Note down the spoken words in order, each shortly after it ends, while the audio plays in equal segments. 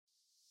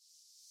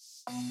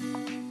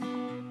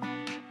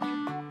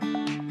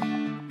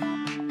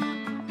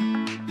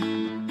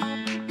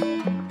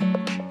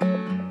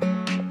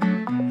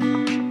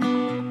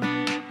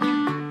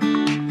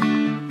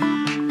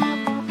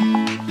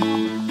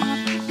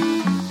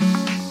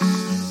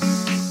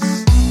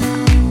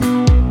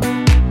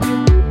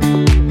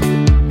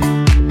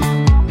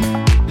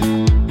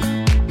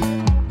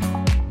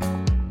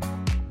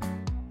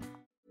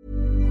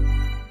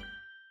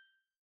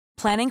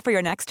Planning for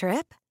your next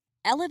trip?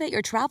 Elevate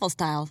your travel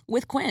style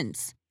with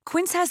Quince.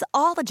 Quince has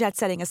all the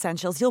jet-setting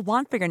essentials you'll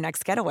want for your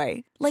next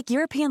getaway, like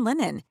European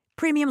linen,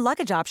 premium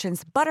luggage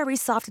options, buttery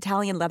soft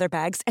Italian leather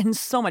bags, and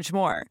so much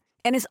more.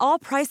 And is all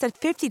priced at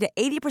 50 to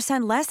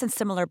 80% less than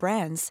similar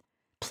brands.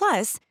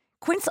 Plus,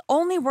 Quince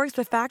only works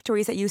with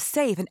factories that use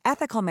safe and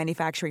ethical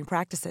manufacturing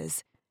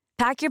practices.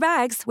 Pack your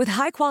bags with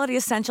high-quality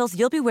essentials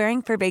you'll be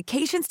wearing for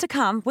vacations to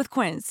come with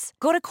Quince.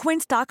 Go to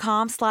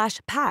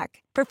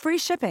quince.com/pack for free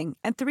shipping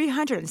and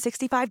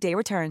 365-day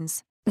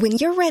returns. When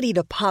you're ready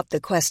to pop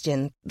the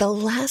question, the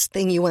last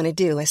thing you want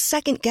to do is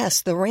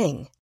second-guess the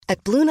ring.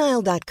 At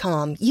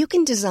BlueNile.com, you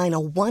can design a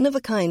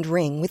one-of-a-kind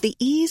ring with the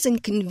ease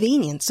and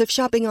convenience of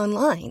shopping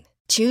online.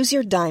 Choose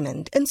your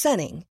diamond and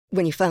setting.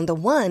 When you find the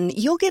one,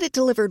 you'll get it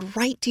delivered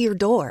right to your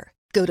door.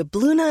 Go to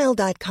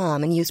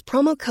BlueNile.com and use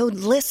promo code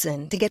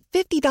LISTEN to get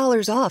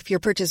 $50 off your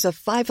purchase of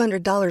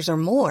 $500 or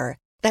more.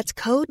 That's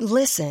code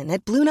LISTEN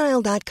at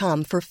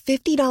BlueNile.com for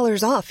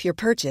 $50 off your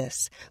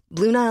purchase.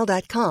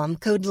 BlueNile.com,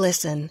 code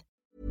LISTEN.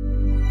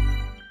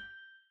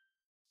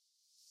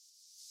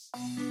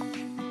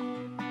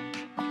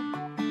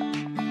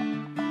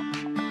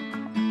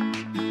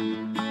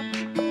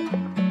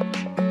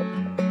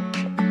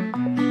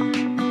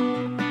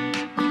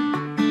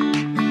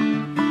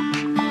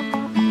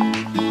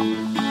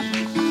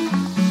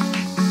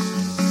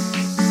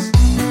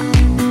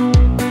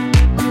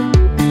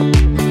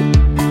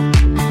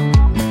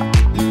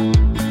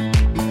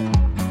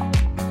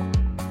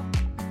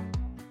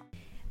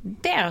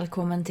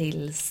 Välkommen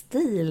till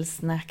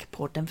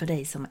Stilsnackpodden för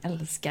dig som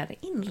älskar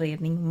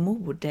inredning,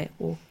 mode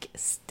och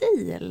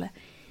stil.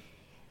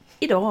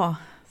 Idag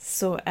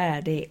så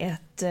är det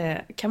ett,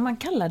 kan man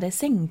kalla det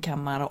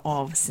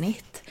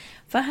sängkammaravsnitt.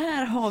 För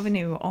här har vi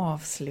nu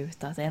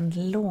avslutat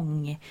en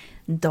lång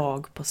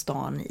dag på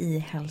stan i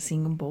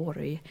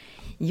Helsingborg.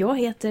 Jag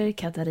heter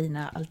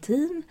Katarina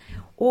Altin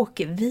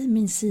och vid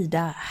min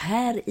sida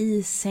här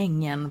i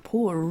sängen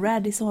på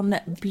Radisson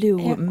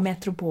Blu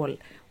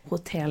Metropol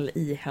Hotel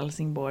i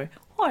Helsingborg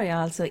har jag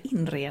alltså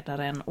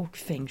inredaren och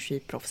feng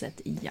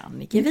shui-proffset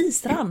Jannike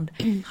Wistrand.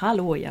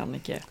 Hallå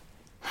Jannike.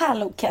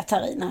 Hallå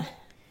Katarina.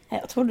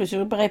 Jag trodde du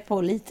skulle berätta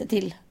på lite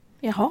till.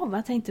 Jaha,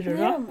 vad tänkte du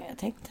då? Ja, men jag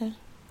tänkte...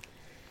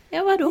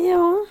 Ja, vadå?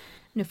 Ja.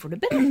 Nu får du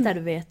berätta,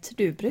 du vet.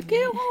 Du brukar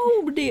ju ha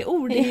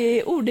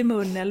ord i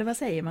mun, eller vad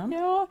säger man?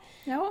 Ja,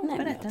 nej,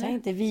 men jag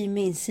tänkte vid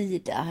min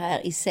sida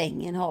här i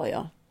sängen har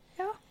jag.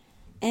 Ja.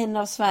 En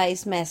av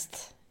Sveriges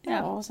mest...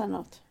 Ja. Och sen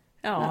något.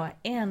 Ja,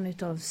 en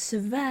utav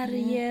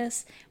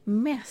Sveriges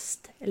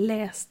mest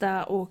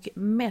lästa och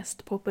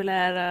mest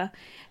populära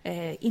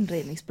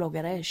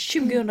inredningsbloggare.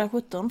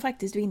 2017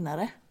 faktiskt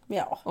vinnare.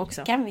 Ja,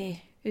 också. Kan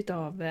vi...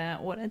 Utav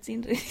årets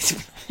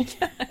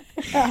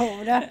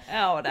inredningsbloggare.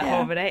 Ja, där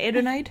har vi det. Är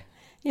du nöjd?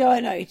 Jag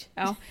är nöjd.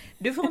 Ja.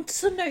 Du var inte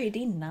så nöjd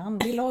innan.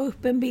 Vi la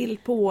upp en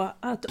bild på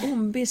att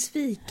om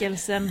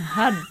besvikelsen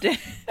hade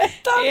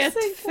ett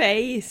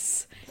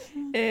face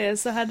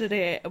så hade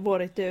det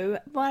varit du.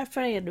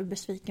 Varför är du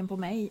besviken på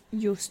mig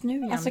just nu,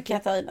 Jannike? Alltså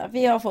Katarina,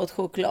 vi har fått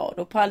choklad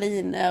och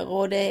praliner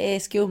och det är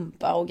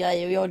skumpa och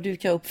grejer. Och jag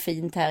dukar upp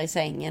fint här i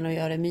sängen och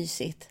gör det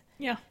mysigt.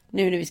 Ja.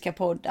 Nu när vi ska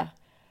podda.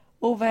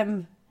 Och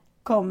vem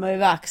kommer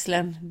över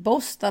axeln?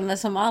 Borstande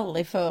som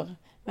aldrig förr.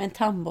 Med en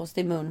tandborst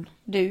i mun.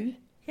 Du?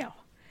 Ja.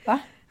 Va?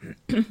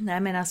 Nej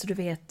men alltså du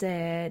vet,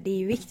 det är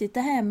ju viktigt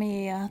det här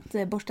med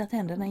att borsta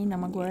tänderna innan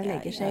man går och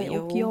lägger sig.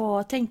 Och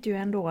jag tänkte ju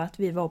ändå att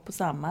vi var på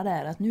samma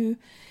där. Att nu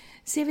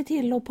ser vi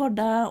till att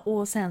podda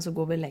och sen så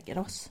går vi och lägger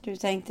oss. Du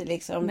tänkte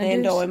liksom, men det är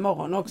en dag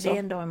imorgon också. Det är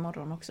en dag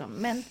imorgon också.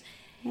 Men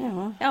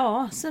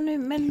ja, så nu,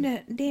 men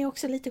det är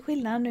också lite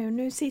skillnad nu.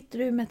 Nu sitter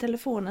du med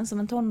telefonen som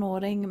en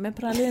tonåring med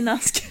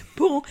pralinask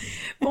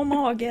på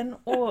magen.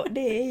 Och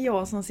det är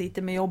jag som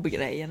sitter med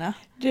jobbgrejerna.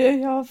 Du,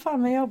 jag har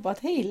fan med jobbat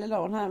hela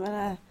dagen här med den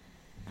här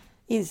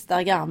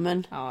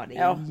Instagrammen. Ja, det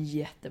är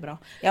jättebra.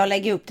 Jag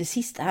lägger upp det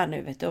sista här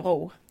nu, vet du,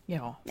 ro.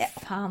 Ja,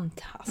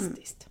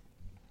 fantastiskt.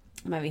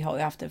 Men vi har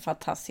ju haft en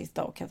fantastisk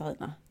dag,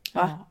 Katarina. Va?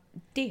 Ja,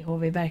 det har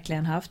vi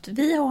verkligen haft.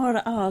 Vi har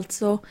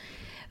alltså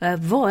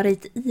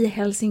varit i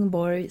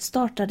Helsingborg,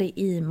 startade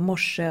i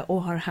morse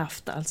och har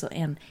haft alltså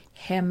en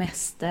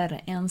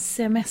hemester, en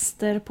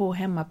semester på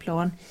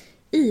hemmaplan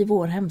i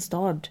vår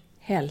hemstad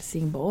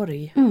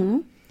Helsingborg.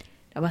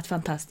 Det har varit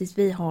fantastiskt.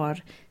 Vi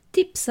har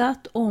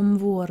tipsat om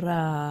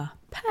våra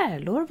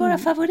pärlor, våra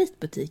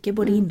favoritbutiker,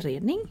 både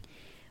inredning,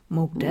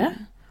 mode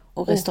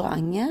och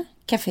restauranger,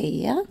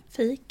 kaféer,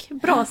 fik.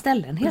 Bra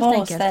ställen helt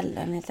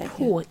enkelt.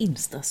 På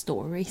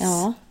Insta-stories.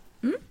 Ja.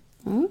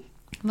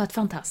 Det har varit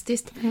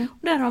fantastiskt. Och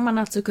där har man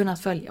alltså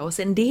kunnat följa oss.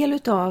 En del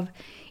utav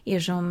er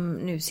som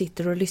nu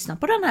sitter och lyssnar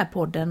på den här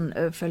podden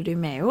följde ju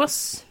med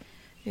oss.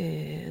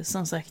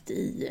 Som sagt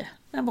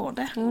när var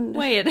det?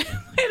 Vad är det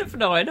för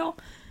dag idag?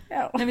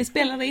 Ja. När vi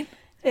spelar in.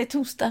 Det är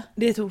torsdag.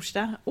 Det är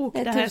torsdag. Och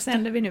det här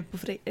sänder vi nu på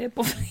fredag.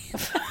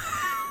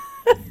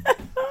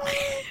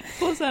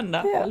 På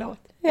söndag.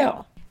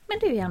 Ja. Men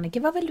du Jannike,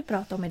 vad vill du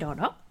prata om idag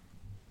då?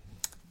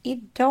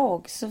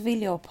 Idag så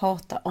vill jag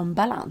prata om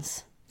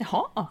balans.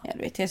 Jaha, Ja, du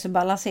vet, jag är så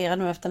balanserad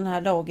nu efter den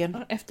här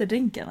dagen. efter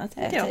drinkarna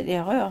tänkte jag. Det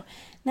har jag.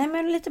 Nej,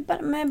 men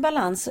lite med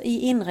balans i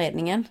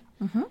inredningen.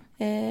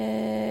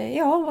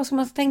 Ja, vad ska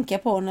man tänka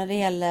på när det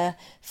gäller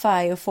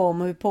färg och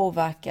form och hur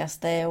påverkas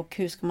det och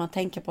hur ska man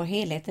tänka på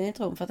helheten i ett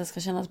rum för att det ska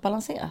kännas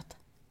balanserat?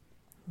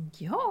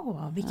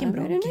 Ja, vilken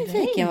bra är du grej.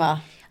 nyfiken, va?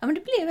 Ja, men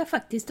det blev jag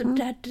faktiskt. Och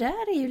det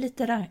där är ju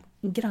lite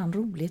grann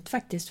roligt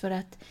faktiskt, för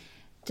att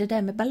det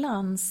där med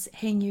balans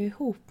hänger ju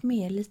ihop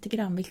med lite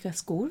grann vilka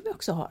skor vi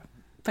också har.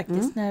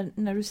 Faktiskt,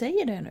 när du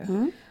säger det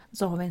nu.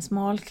 Så har vi en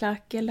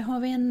smalklack eller har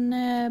vi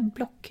en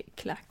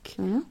blockklack.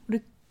 Och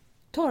det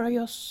tar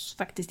ju oss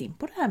faktiskt in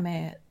på det här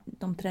med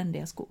de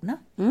trendiga skorna.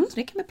 Så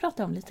det kan vi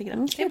prata om lite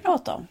grann. Det kan vi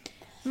prata om.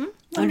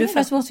 Men du,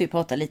 först måste vi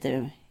prata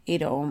lite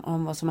idag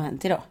om vad som har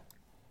hänt idag.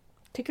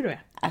 Tycker du det?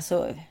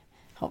 Alltså,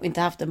 har vi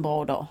inte haft en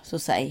bra dag, så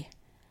säg.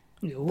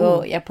 Jo.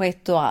 Börja på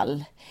ett och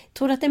all.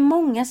 Tror du att det är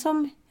många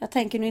som, jag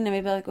tänker nu innan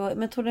vi börjar gå,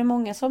 men tror du det är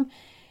många som,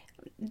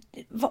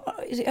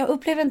 jag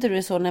upplever inte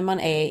det så när man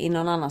är i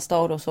någon annan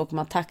stad och så åker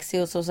man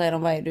taxi och så säger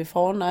de, var är du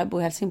ifrån? Jag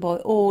bor i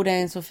Helsingborg. Det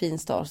är en så fin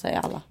stad, säger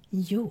alla.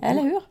 Jo,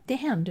 eller hur? Det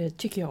händer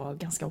tycker jag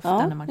ganska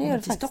ofta när man kommer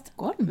till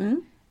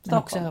Stockholm.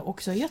 Men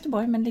också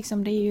Göteborg, men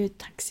liksom det är ju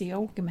taxi,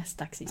 jag åker mest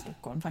taxi i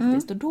Stockholm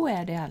faktiskt. Och då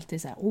är det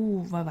alltid så här,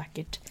 vad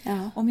vackert.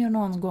 Ja. Om jag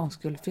någon gång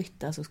skulle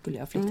flytta så skulle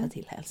jag flytta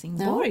till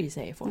Helsingborg,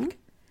 säger folk.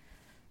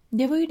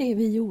 Det var ju det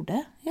vi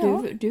gjorde.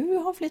 Ja. Du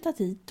har flyttat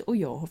hit och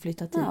jag har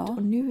flyttat hit.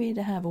 Och nu är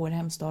det här vår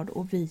hemstad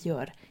och vi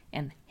gör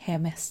en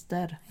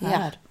hemester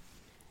här. Ja.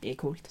 Det är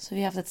coolt. Så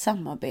vi har haft ett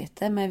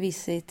samarbete med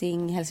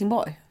Visiting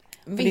Helsingborg.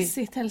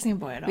 Visit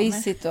Helsingborg då.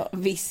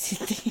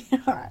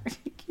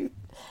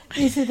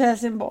 Visit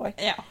Helsingborg.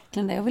 Ja.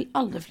 Men jag vill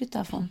aldrig flytta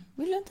härifrån.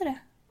 Vill du inte det?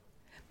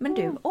 Men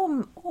du,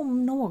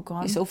 om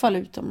någon... I så fall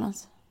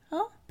utomlands.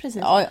 Ja,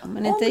 precis. Ja,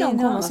 men inte om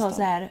någon kom och sa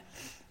så här,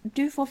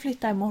 du får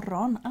flytta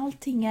imorgon.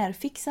 Allting är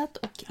fixat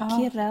och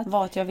kirrat.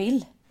 Vart jag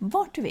vill.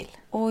 Vart du vill.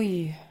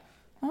 Oj.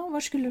 Ja, var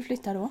skulle du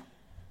flytta då?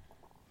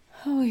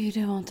 Oj,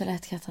 det var inte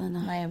lätt,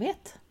 Katarina. Nej, jag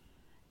vet.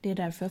 Det är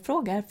därför jag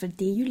frågar. För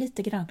det är ju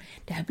lite grann...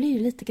 Det här blir ju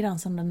lite grann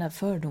som den där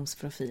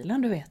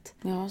fördomsprofilen, du vet.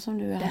 Ja, som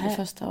du hade i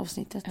första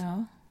avsnittet.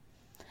 Ja.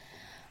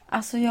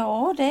 Alltså,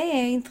 ja,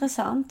 det är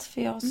intressant.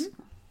 För jag...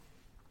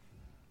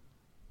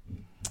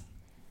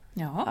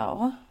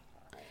 Ja.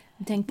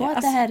 Tänk på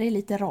att det här är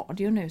lite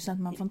radio nu så att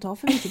man får ta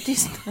för mycket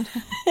tystnad.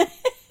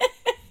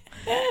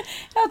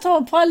 Jag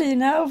tar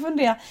pralin här och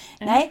funderar.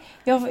 Nej,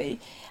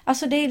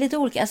 alltså det är lite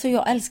olika. Alltså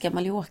jag älskar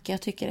Mallorca,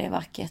 jag tycker det är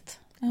vackert.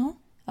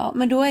 Ja,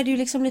 men då är det ju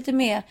liksom lite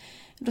mer...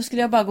 Då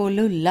skulle jag bara gå och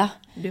lulla.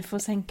 Du får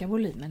sänka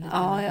volymen lite.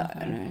 Ja,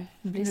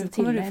 nu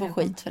kommer du få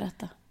skit för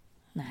detta.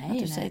 Nej, att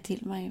du säger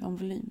till mig om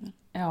volymen.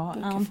 Ja,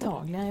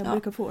 antagligen. Jag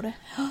brukar få det.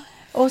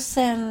 Och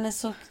sen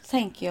så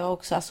tänker jag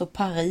också alltså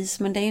Paris,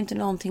 men det är ju inte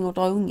någonting att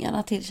dra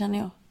ungarna till, känner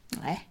jag.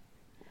 Nej.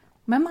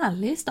 Men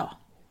Mallis då?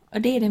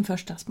 Det är din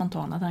första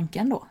spontana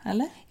tanken då,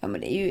 eller? Ja,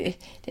 men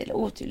det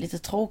låter ju lite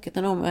tråkigt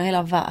när de har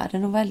hela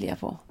världen att välja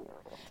på.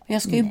 Men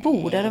jag ska ju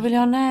bo där och vill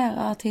ha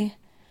nära till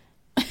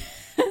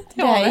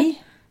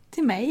dig.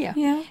 Till mig,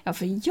 ja.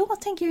 För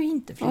jag tänker ju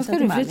inte flytta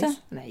till Mallis. Flytta?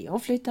 Nej,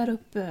 jag flyttar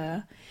upp...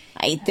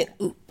 Nej, inte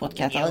uppåt,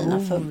 Katarina.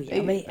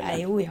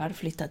 Jag hade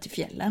flyttat till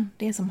fjällen.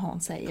 Det är som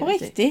Hans säger. På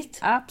riktigt?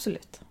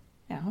 Absolut.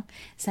 Ja.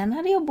 Sen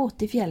hade jag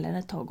bott i fjällen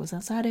ett tag och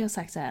sen så hade jag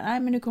sagt så här, nej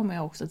men nu kommer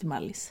jag också till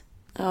Mallis.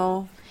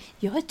 Ja.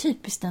 Jag är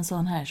typiskt en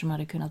sån här som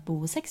hade kunnat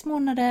bo 6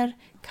 månader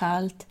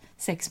kallt,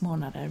 6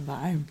 månader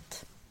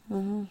varmt.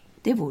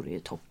 Det vore ju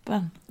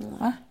toppen.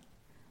 Va?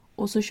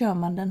 Och så kör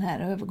man den här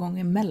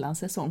övergången mellan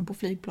säsong på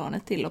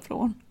flygplanet till och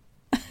från.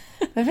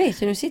 Men vet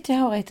du, nu sitter jag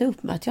här och rätar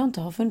upp med att jag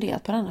inte har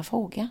funderat på denna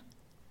fråga.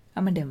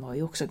 Ja, men den var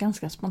ju också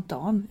ganska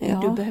spontan.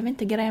 Ja. Du behöver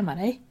inte gräma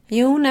dig.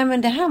 Jo, nej,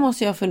 men det här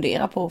måste jag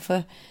fundera på,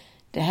 för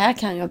det här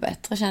kan jag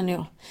bättre, känner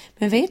jag.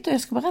 Men vet du,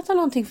 jag ska berätta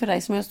någonting för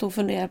dig som jag stod och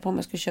funderade på om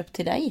jag skulle köpa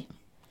till dig.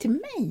 Till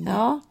mig?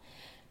 Ja.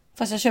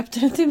 Fast jag köpte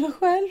den till mig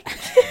själv.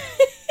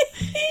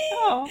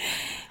 Ja.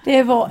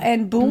 Det var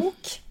en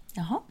bok.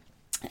 Jaha.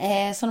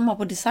 Som de har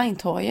på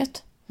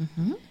Designtorget.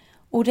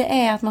 Och det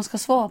är att man ska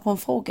svara på en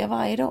fråga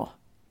varje dag.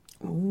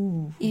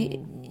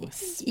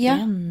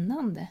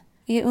 Spännande.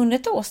 Under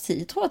ett års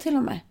tid, tror jag till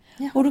och med.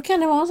 Ja. Och då kan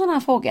det vara en sån här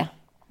fråga.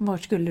 Var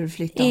skulle du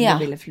flytta om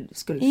du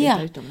skulle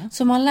flytta utomlands?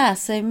 Så man lär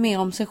sig mer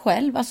om sig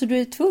själv. Alltså du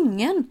är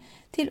tvungen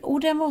till... Och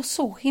den var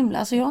så himla...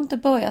 Alltså jag har inte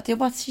börjat. Jag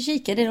bara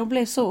kikade och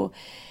blev så...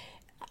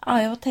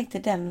 Ja, jag tänkte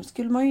den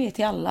skulle man ju ge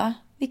till alla.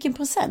 Vilken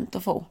present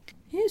att få.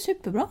 Det är ju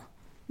superbra.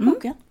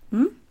 Boken.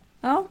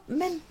 Ja,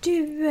 men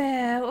du...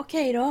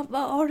 Okej då.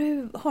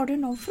 Har du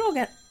någon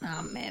fråga?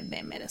 Ja, men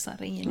vem är det som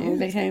ringer nu?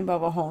 Det kan ju bara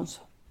vara Hans.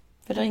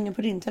 För det ringer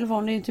på din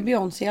telefon. Det är ju inte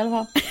Beyoncé i alla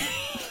fall.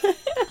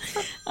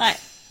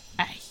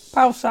 Nej.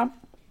 Pausa.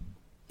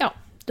 Ja,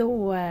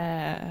 då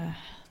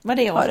var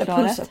det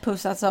avklarat. Det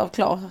pussats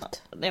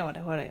avklarat. Ja,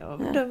 det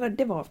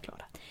var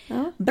avklarat.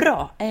 Ja.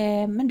 Bra,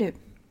 men du.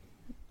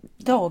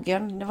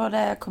 Dagen, det var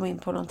där jag kom in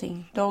på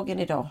någonting. Dagen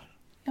idag.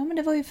 Ja, men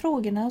det var ju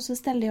frågorna och så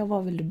ställde jag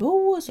var vill du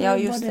bo? Och så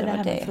just var det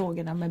här med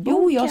frågorna med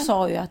boken. Jo, jag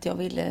sa ju att jag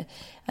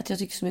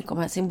tycker så mycket om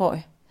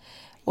Helsingborg.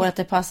 Och att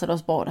det passade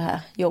oss bra det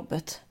här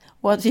jobbet.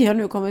 Och att vi har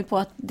nu kommit på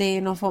att det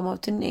är någon form av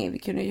turné vi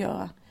kunde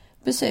göra.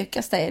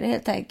 Besöka städer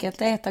helt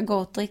enkelt. Äta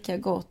gott, dricka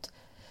gott.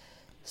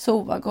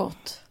 Sova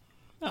gott.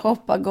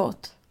 Shoppa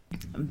gott.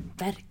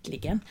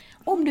 Verkligen.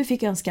 Om du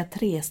fick önska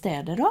 3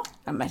 städer då?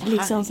 Ja, men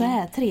liksom så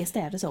här 3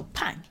 städer så,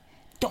 pang!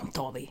 De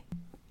tar vi.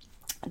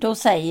 Då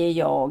säger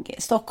jag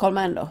Stockholm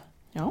ändå.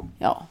 Ja.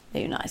 Ja, det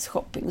är ju nice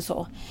shopping och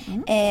så.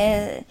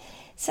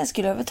 Sen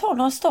skulle jag väl ta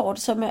några stad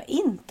som jag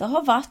inte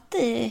har varit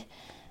i.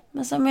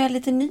 Men som jag är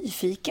lite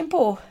nyfiken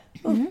på.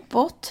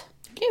 Uppåt.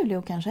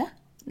 Luleå kanske?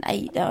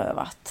 Nej, det har jag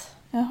varit.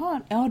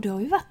 Jaha, ja du har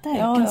ju varit där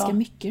ganska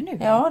mycket nu.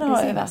 Ja, det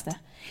har jag varit.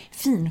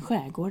 Fin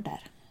skärgård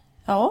där.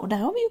 Ja. Och där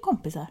har vi ju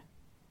kompisar.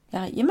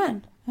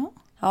 Jajamän. Ja.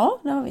 Ja,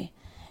 det har vi.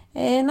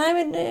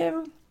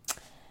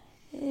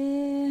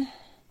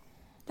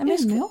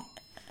 Umeå?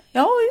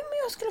 Ja,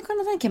 Umeå skulle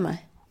kunna tänka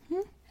mig.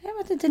 Jag har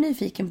varit lite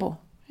nyfiken på.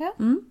 Ja.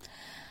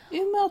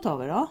 Umeå tar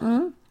vi då.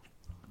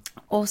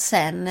 Och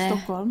sen...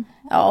 Stockholm.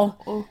 Ja.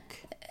 Och...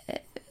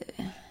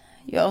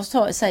 Jag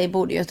säger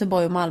både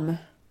Göteborg och Malmö.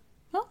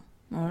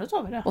 Ja, då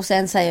tar vi det. Och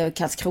sen säger jag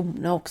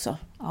Karlskrona också.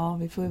 Ja,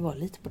 vi får ju vara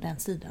lite på den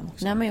sidan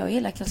också. Nej, men jag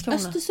gillar Karlskrona.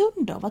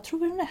 Östersund då, vad tror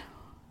du om det?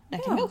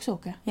 Där kan vi också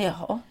åka.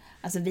 Jaha.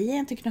 Alltså vi är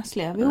inte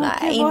knassliga. Vi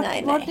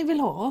åker vart ni vill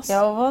ha oss.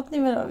 Ja, vart ni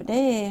vill ha.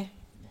 Det är...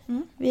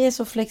 Vi är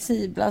så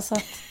flexibla så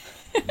att...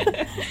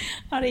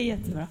 Ja, det är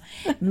jättebra.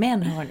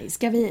 Men hörni,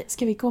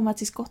 ska vi komma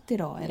till skott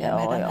idag eller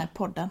med den här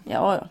podden?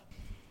 Ja.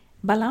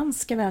 Balans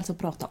ska vi alltså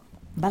prata om.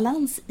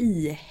 Balans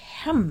i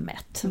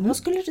hemmet. Vad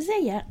skulle du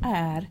säga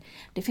är...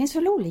 Det finns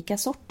väl olika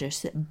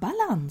sorters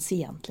balans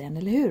egentligen,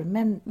 eller hur?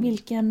 Men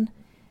vilken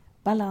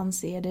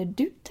balans är det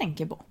du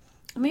tänker på?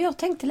 Men jag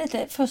tänkte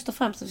lite först och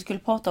främst att vi skulle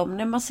prata om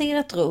när man ser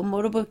ett rum,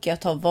 och då brukar jag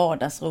ta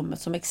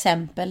vardagsrummet som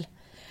exempel.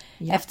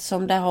 Ja.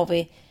 Eftersom där har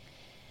vi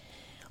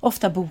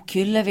ofta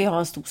bokhyllor, vi har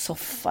en stor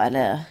soffa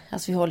eller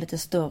alltså vi har lite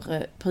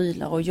större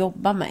prylar att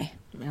jobba med.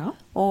 Ja.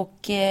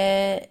 Och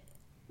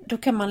då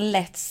kan man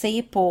lätt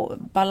se på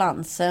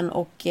balansen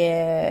och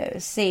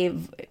se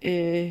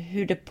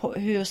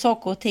hur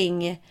saker och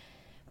ting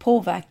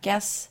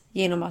påverkas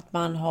genom att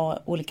man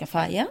har olika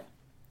färger.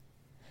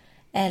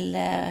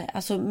 Eller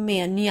alltså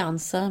mer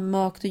nyanser,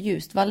 mörkt och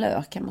ljust,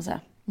 valör kan man säga.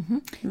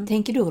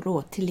 Tänker du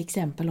då till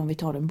exempel om vi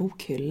tar en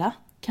bokhylla?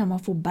 Kan man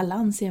få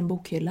balans i en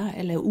bokhylla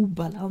eller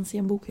obalans i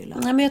en bokhylla?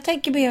 Nej, men jag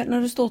tänker mer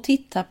när du står och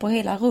tittar på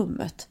hela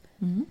rummet.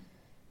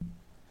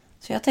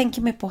 Så jag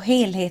tänker mer på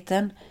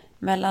helheten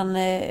mellan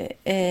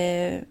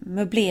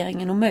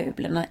möbleringen och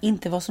möblerna,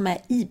 inte vad som är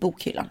i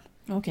bokhyllan.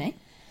 Okej.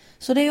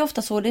 Så det är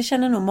ofta så, det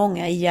känner nog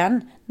många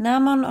igen. När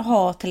man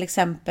har till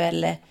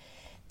exempel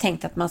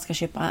tänkt att man ska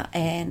köpa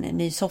en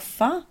ny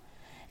soffa.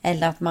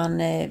 Eller att man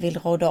vill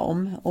råda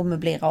om och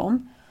möblera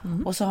om.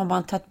 Och så har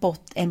man tagit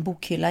bort en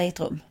bokhylla i ett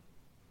rum.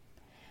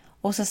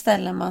 Och så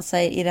ställer man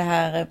sig i det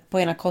här på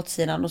ena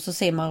kortsidan och så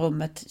ser man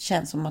rummet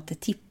känns som att det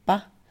tippar.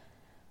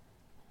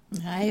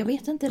 Nej, jag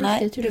vet inte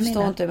riktigt hur du förstår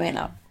menar. inte hur jag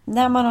menar.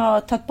 När man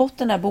har tagit bort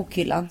den där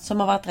bokhyllan som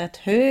har varit rätt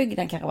hög,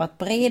 den kanske har varit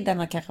bred, den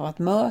har kanske varit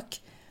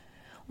mörk.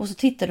 Och så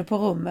tittar du på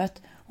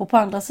rummet och på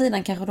andra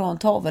sidan kanske du har en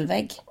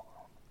tavelvägg.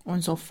 Och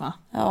en soffa.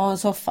 Ja, en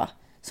soffa.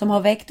 Som har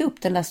väckt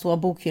upp den där stora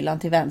bokhyllan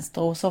till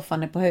vänster och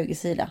soffan är på höger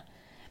sida.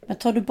 Men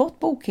tar du bort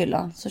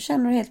bokhyllan så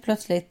känner du helt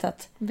plötsligt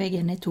att...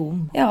 Väggen är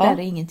tom. Ja, där är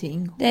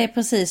ingenting. Det är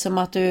precis som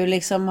att du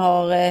liksom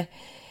har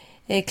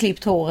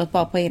klippt håret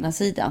bara på ena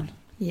sidan.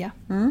 Ja,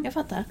 jag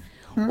fattar.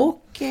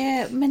 Och,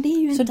 men det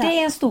är ju så inte... det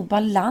är en stor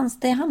balans.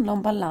 Det handlar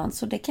om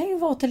balans. Och det kan ju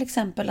vara till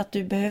exempel att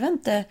du behöver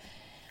inte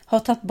ha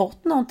tagit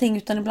bort någonting.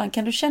 Utan ibland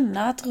kan du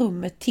känna att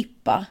rummet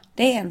tippar.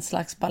 Det är en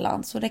slags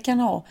balans. Och det kan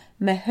ha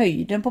med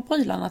höjden på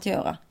prylarna att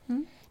göra.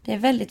 Det är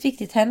väldigt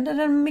viktigt. Händer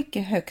det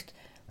mycket högt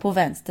på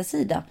vänster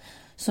sida,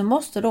 så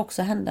måste det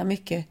också hända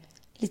mycket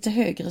lite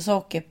högre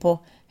saker på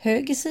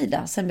höger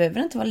sida. Sen behöver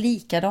det inte vara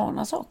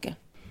likadana saker.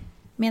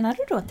 Menar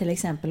du då till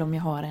exempel om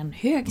jag har en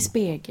hög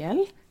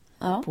spegel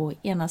på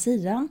ena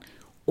sidan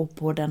och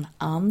på den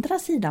andra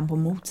sidan, på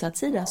motsatt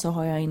sida, så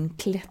har jag en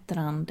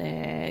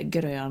klättrande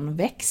grön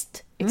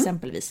växt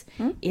exempelvis.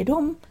 Är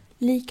de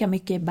lika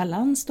mycket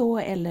balans då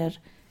eller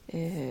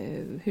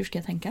hur ska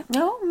jag tänka?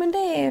 Ja, men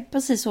det är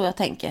precis så jag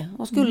tänker.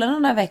 Och skulle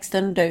den där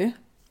växten dö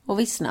och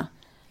vissna,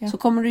 så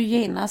kommer du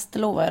genast,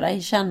 lovar jag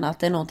dig, känna att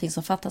det är någonting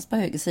som fattas på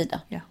höger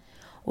sida. Ja.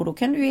 Och då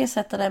kan du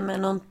ersätta det med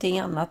någonting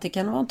annat. Det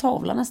kan vara en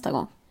tavla nästa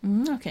gång.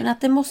 Okay. Men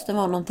att det måste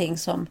vara någonting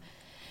som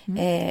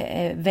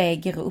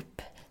väger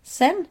upp.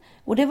 Sen,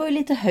 och det var ju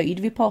lite höjd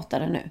vi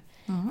pratade nu.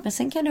 Men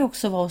sen kan det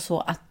också vara så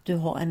att du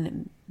har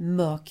en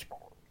mörk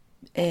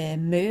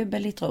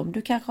möbel i ett rum.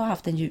 Du kanske har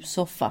haft en ljus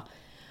soffa.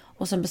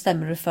 Och sen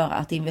bestämmer du för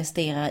att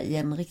investera i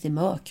en riktigt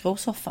mörkgrå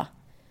soffa.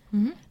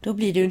 Då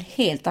blir det ju en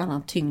helt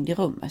annan tyngd i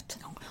rummet.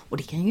 Och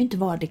det kan ju inte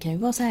vara, det kan ju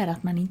vara så här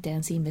att man inte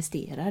ens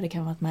investerar. Det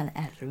kan vara att man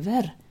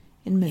ärver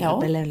en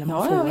möbel eller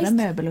man får en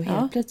möbel och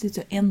helt plötsligt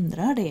så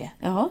ändrar det.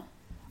 Ja.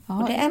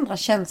 Och det ändrar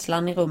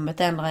känslan i rummet,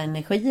 det ändrar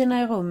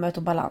energierna i rummet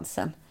och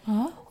balansen.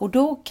 Och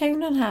då kan ju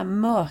den här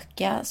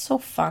mörka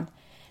soffan,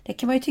 Det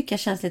kan man ju tycka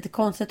känns lite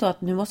konstigt då,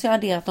 att nu måste jag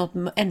addera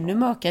något ännu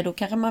mörkare. Då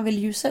kanske man vill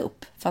ljusa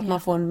upp för att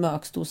man får en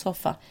mörk stor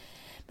soffa.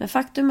 Men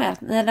faktum är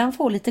att när den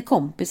får lite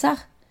kompisar,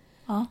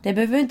 det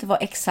behöver inte vara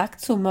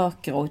exakt så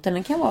mörkgrå, utan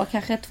den kan vara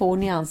kanske 2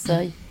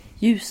 nyanser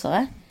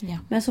ljusare. Ja.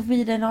 Men så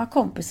blir det några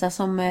kompisar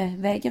som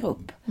väger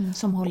upp.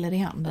 Som håller i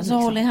handen. Så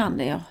håller i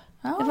handen, ja.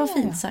 Det var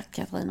fint sagt,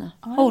 Katarina.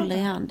 Håller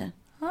i handen.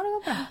 Ja, det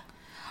var bra.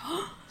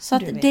 Så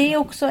att det är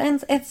också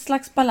ett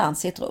slags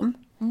balans i ett rum.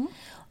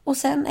 Och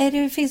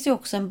sen finns det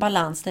också en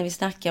balans när vi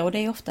snackar, och det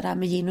är ofta det här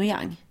med yin och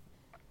yang.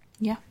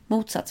 Ja.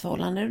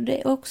 Motsatsförhållande,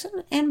 det är också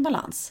en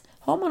balans.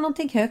 Har man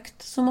någonting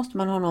högt så måste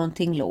man ha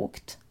någonting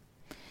lågt.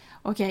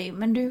 Okej,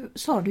 men du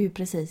sa ju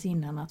precis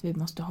innan att vi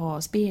måste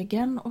ha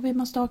spegeln och vi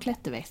måste ha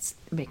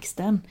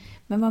klätterväxten.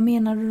 Men vad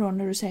menar du då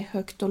när du säger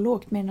högt och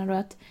lågt? Menar du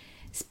att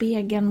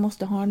spegeln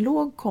måste ha en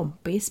låg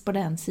kompis på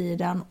den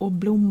sidan och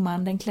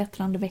blomman, den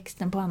klättrande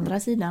växten på andra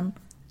sidan,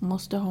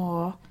 måste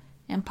ha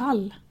en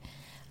pall?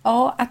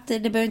 Ja, att det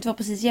behöver inte vara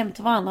precis jämnt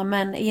varandra,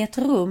 men i ett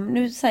rum,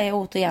 nu säger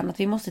jag återigen att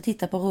vi måste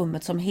titta på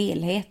rummet som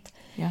helhet.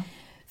 Ja.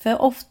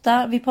 För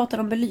ofta, vi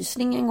pratade om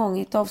belysning en gång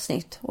i ett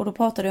avsnitt, och då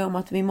pratade jag om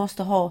att vi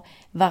måste ha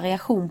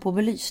variation på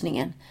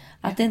belysningen.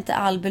 Att inte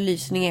all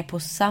belysning är på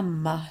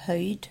samma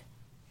höjd.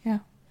 Ja.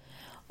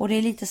 Och det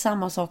är lite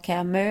samma sak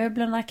här,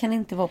 möblerna kan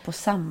inte vara på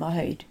samma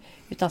höjd.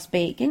 Utan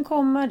spegeln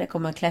kommer, det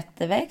kommer en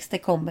klätterväxt, det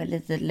kommer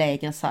lite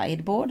lägre en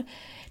sideboard.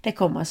 Det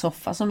kommer en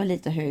soffa som är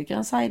lite högre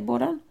än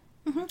sideboarden.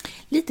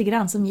 Lite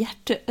grann som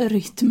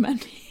hjärtrytmen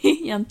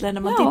egentligen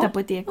när man tittar på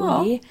ett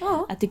EKG.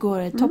 Att det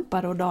går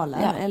toppar och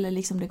dalar eller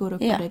liksom det går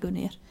upp och det går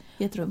ner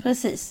i ett rum.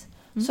 Precis.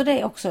 Så det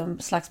är också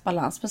en slags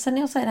balans. Men sen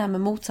när jag säger det här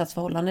med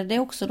motsatsförhållande, det är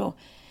också då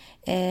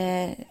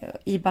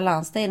i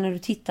balans. Det är när du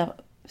tittar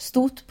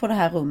stort på det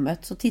här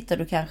rummet, så tittar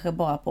du kanske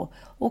bara på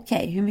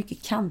hur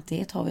mycket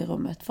kantighet har vi i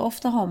rummet. För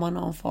ofta har man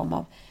någon form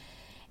av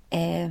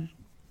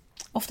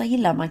ofta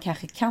gillar man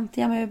kanske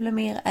kantiga möbler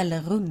mer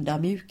eller runda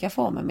mjuka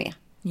former mer.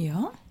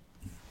 Ja.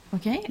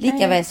 Okay.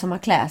 Lika väl som man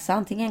klär sig.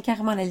 Antingen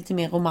kanske man är lite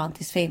mer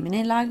romantiskt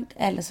feminin lagd,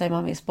 eller så är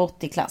man mer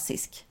sportig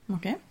klassisk.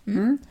 Okay.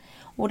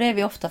 Och det är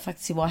vi ofta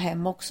faktiskt i våra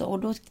hem också. Och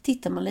då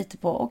tittar man lite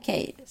på,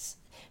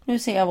 nu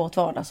ser jag vårt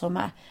vardagsrum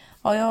här.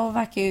 Ja, jag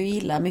verkar ju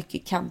gilla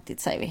mycket kantigt,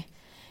 säger vi.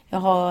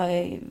 Jag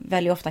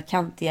väljer ofta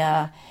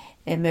kantiga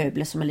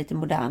möbler som är lite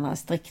moderna,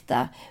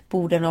 strikta.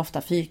 Borden är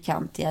ofta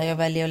fyrkantiga. Jag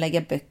väljer att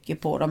lägga böcker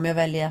på dem.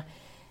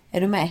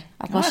 Är du med?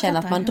 Att man känner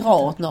att man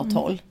drar åt något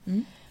håll.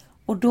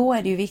 Och då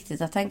är det ju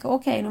viktigt att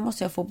tänka, nu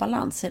måste jag få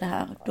balans i det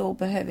här. Då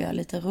behöver jag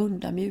lite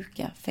runda,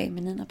 mjuka,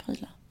 feminina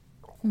prylar.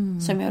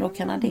 Som jag då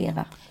kan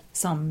addera.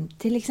 Som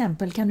till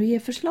exempel, kan du ge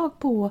förslag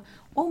på,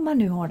 om man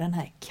nu har den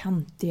här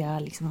kantiga,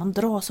 liksom man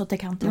dras åt det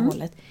kantiga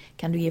hållet.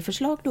 Kan du ge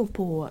förslag då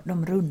på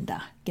de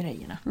runda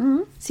grejerna?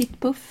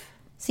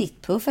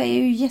 Sittpuff är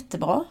ju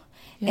jättebra.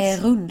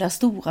 Yes. Runda,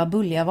 stora,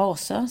 bulliga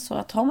vaser. Så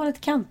att har man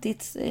ett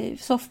kantigt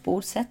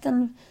soffbord, sätt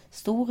en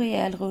stor,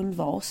 rejäl, rund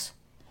vas.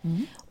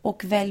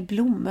 Och välj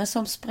blommor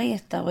som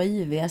spretar och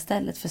yviga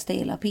istället för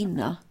stela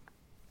pinnar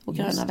och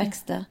gröna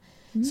växter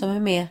som är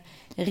mer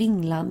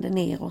ringlande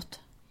neråt.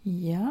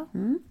 Ja.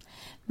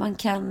 Man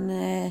kan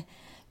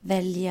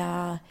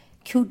välja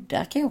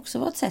kuddar, kan ju också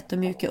vara ett sätt att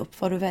mjuka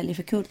upp vad du väljer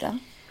för kuddar.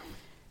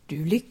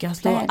 Du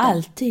lyckas då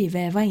alltid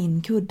väva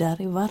in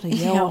kuddar i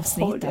varje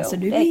avsnitt. Alltså,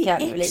 du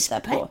är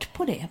expert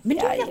på det. Men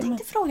jag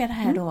tänkte fråga det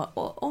här då,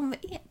 om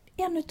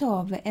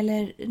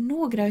eller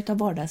några utav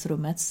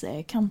vardagsrummets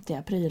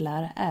kantiga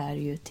prylar är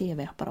ju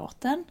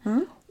tv-apparaten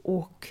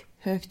och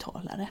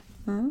högtalare.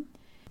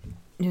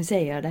 Nu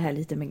säger jag det här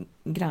lite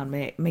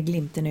med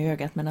glimten i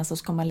ögat, men alltså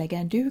ska man lägga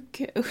en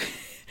duk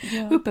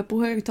uppe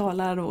på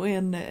högtalare och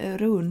en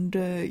rund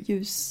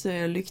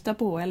ljuslykta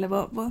på, eller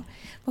vad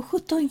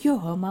 17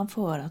 gör man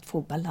för att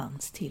få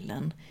balans till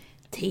en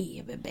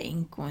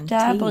tv-bänk och en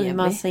Där tv? bryr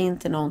man sig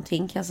inte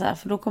någonting, kan jag säga,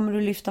 för då kommer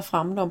du lyfta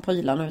fram de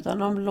prylarna, utan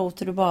de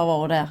låter du bara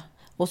vara där.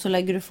 Och så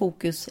lägger du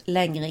fokus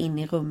längre in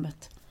i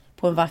rummet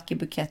på en vacker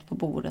bukett på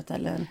bordet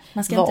eller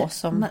en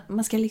vas.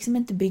 Man ska liksom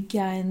inte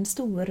bygga en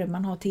stor,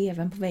 man har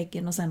tvn på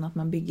väggen och sen att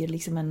man bygger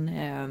liksom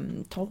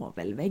en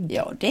tavelvägg.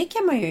 Ja, det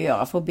kan man ju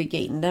göra för att bygga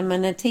in den,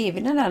 men när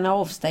tvn är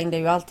avstängd är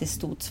ju alltid ett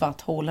stort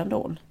svart hål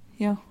ändå.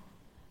 Ja.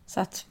 Så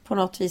att på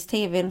något vis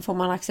tvn får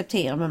man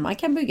acceptera, men man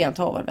kan bygga en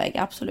tavelvägg,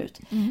 absolut.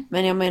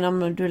 Men jag menar,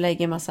 om du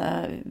lägger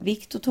massa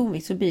vikt och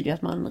tonvikt så blir det ju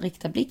att man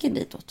riktar blicken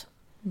ditåt.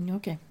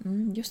 Okej.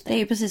 Just det. Det är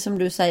ju precis som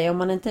du säger, om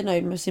man inte är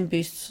nöjd med sin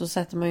byst så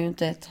sätter man ju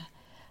inte ett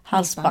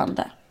halsband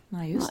där.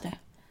 Nej, just det.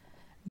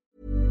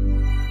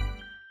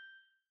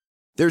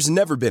 There's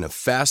never been a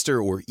faster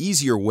or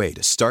easier way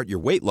to start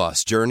your weight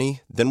loss journey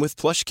than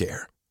with PlushCare.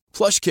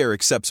 PlushCare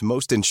accepts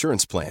most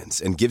insurance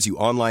plans and gives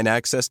you online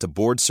access to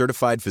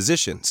board-certified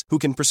physicians who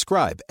can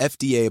prescribe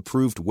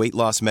FDA-approved weight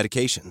loss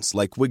medications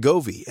like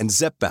Wegovy and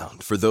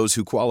Zepbound for those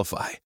who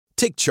qualify.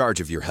 Take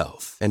charge of your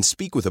health and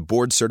speak with a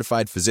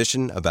board-certified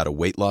physician about a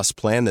weight loss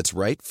plan that's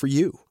right for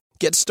you.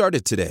 Get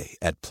started today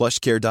at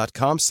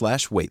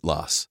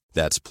plushcare.com/weightloss.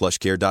 That's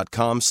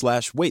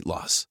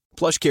plushcare.com/weightloss.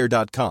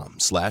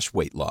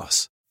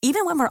 plushcare.com/weightloss.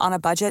 Even when we're on a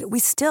budget, we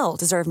still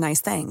deserve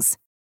nice things.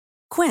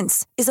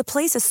 Quince is a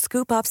place to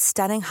scoop up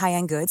stunning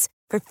high-end goods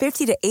for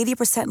 50 to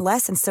 80%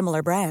 less than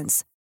similar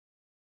brands.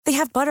 They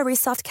have buttery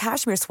soft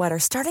cashmere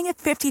sweaters starting at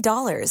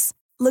 $50,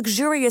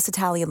 luxurious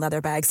Italian leather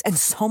bags, and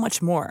so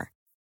much more.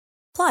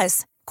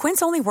 Plus,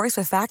 Quince only works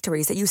with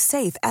factories that use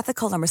safe,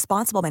 ethical, and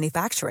responsible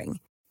manufacturing.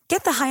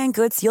 Get the high-end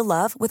goods you'll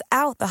love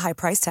without the high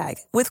price tag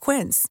with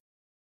Quince.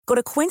 Go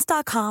to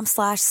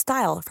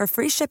quince.com/style for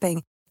free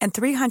shipping and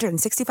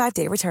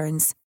 365-day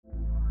returns.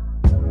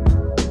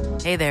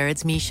 Hey there,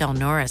 it's Michelle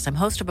Norris. I'm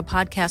host of a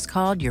podcast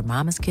called Your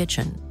Mama's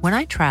Kitchen. When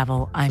I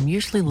travel, I'm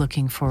usually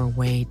looking for a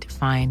way to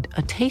find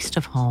a taste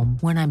of home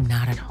when I'm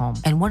not at home.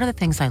 And one of the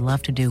things I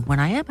love to do when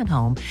I am at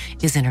home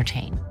is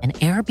entertain. And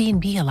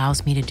Airbnb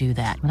allows me to do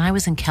that. When I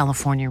was in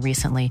California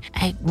recently,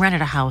 I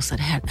rented a house that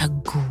had a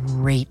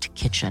great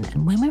kitchen.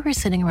 And when we were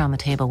sitting around the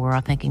table, we were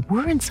all thinking,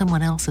 we're in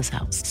someone else's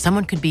house.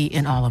 Someone could be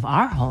in all of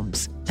our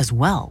homes as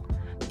well.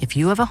 If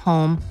you have a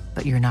home,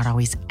 but you're not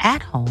always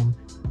at home,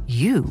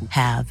 you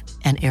have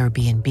an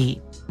Airbnb.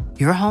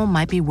 Your home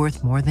might be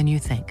worth more than you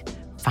think.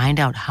 Find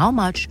out how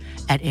much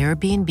at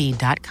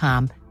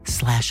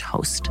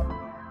airbnb.com/host.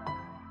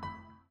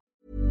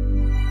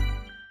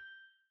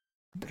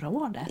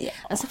 Bra där. Yeah.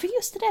 Alltså för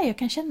just det där jag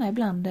kan känna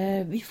ibland,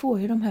 vi får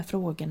ju de här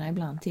frågorna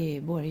ibland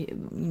till vår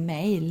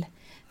mail,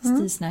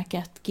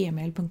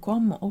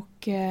 stilsnack@gmail.com,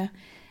 och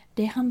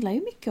det handlar ju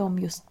mycket om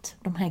just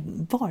de här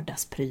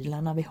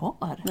vardagsprylarna vi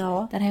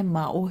har där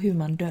hemma och hur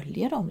man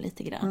döljer dem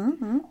lite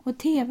grann. Och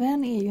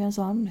tvn är ju en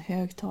sån,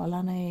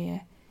 högtalarna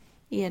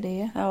är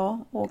det. Ja,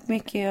 och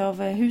mycket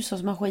av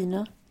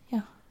hushållsmaskiner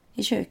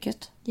i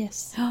köket.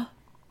 Yes. Ja.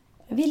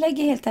 Vi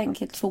lägger helt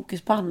enkelt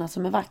fokus på annat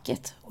som är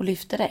vackert och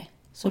lyfter det.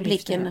 Så och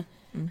blicken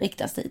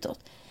riktas ditåt.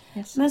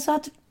 Yes. Men så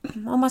att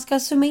om man ska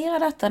summera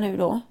detta nu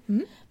då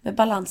med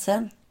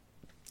balansen,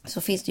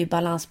 så finns det ju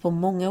balans på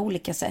många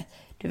olika sätt.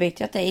 Du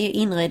vet ju att det är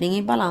inredning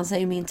i balans är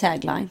ju min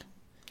tagline.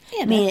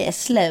 Med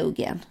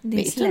slogan.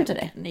 Vet du inte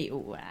det? Nej,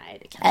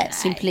 det kan jag.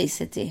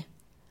 Simplicity.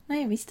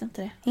 Nej, jag visste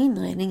inte det.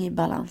 Inredning i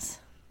balans.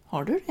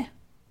 Har du det?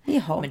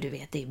 Ja. Men du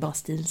vet, det är bara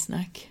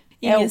stilsnack.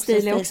 Ingen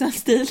stil är också en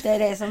stil. Det är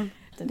det som...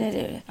 Det är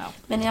det. Ja.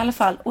 Men i alla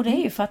fall, och det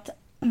är ju för att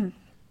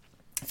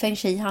Feng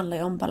Shui handlar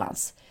ju om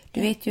balans.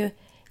 Du vet ju,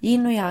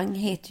 yin och yang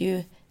heter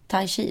ju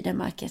Tai Chi, det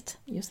märket.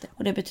 Just det.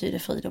 Och det betyder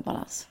frid och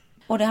balans.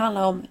 Och det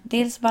handlar om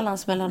dels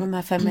balans mellan de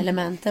här 5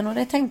 elementen, och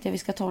det tänkte jag vi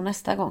ska ta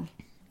nästa gång.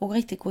 Och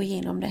riktigt gå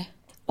igenom det.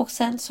 Och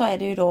sen så är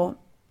det ju då,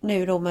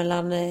 nu då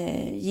mellan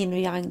yin och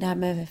yang, det här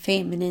med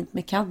feminint,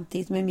 med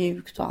kantigt, med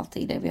mjukt och allt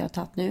det vi har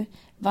tagit nu.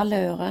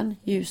 Valören,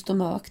 ljust och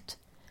mörkt.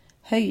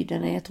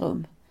 Höjden i ett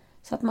rum.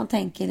 Så att man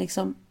tänker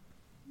liksom,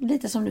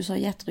 lite som du sa,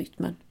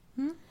 hjärtrytmen.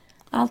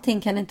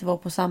 Allting kan inte vara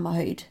på samma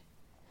höjd.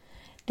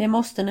 Det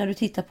måste, när du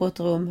tittar på ett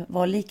rum,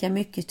 vara lika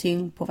mycket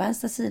tyngd på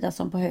vänster sida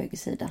som på höger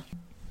sida.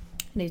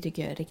 Det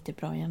tycker jag är riktigt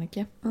bra,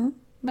 Jannike.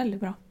 Väldigt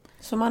bra.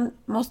 Så man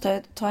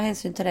måste ta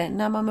hänsyn till det.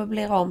 När man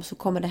möblerar om så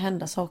kommer det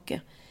hända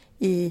saker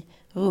i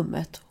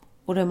rummet.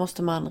 Och det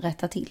måste man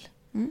rätta till.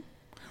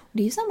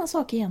 Det är ju samma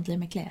sak egentligen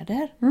med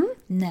kläder.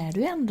 När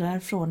du ändrar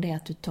från det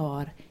att du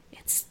tar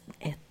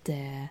ett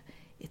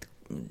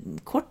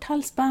kort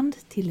halsband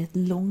till ett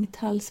långt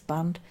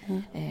halsband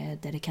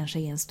där det kanske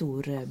är en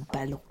stor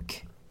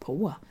berlock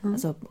på.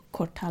 Alltså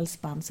kort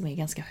halsband som är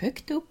ganska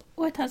högt upp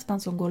och ett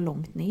halsband som går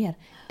långt ner.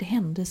 Det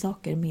händer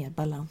saker med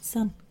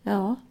balansen.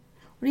 Ja.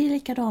 Och det är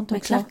likadant med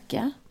också.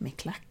 Klackar. Med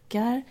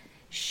klackar,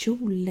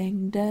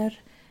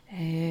 kjollängder,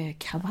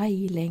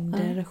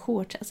 kavajlängder,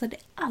 shorts. Alltså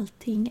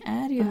allting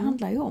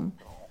handlar ju om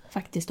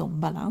faktiskt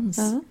om balans.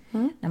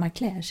 När man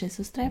klär sig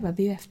så strävar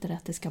vi ju efter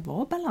att det ska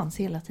vara balans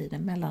hela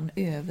tiden mellan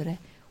övre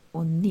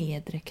och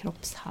nedre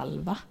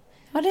kroppshalva.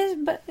 Ja,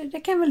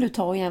 det kan väl du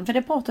ta igen, för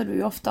det pratar du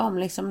ju ofta om,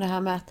 liksom det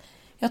här med att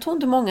jag tror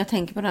inte många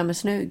tänker på det här med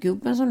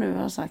snögubben som du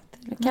har sagt.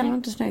 Eller kallar du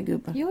inte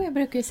snögubben? Jo, jag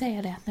brukar ju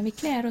säga det, att när vi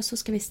klär oss så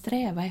ska vi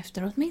sträva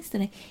efter,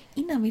 åtminstone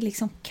innan vi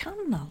liksom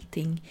kan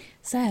allting,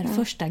 så är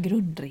första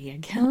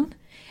grundregeln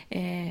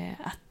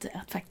att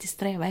faktiskt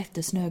sträva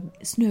efter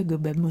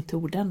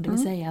snögubbemetoden, det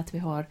vill säga att vi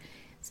har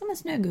som en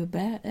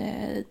snögubbe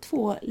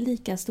 2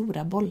 lika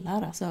stora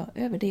bollar, alltså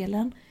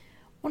överdelen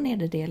och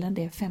nederdelen,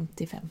 det är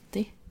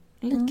 50-50,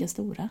 lika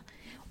stora,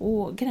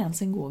 och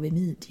gränsen går vid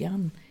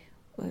midjan.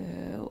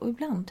 Och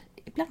ibland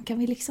kan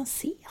vi liksom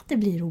se att det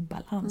blir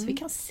obalans. Vi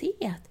kan se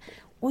att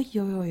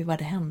oj vad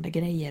det händer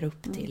grejer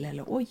upp till,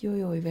 eller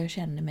oj vad jag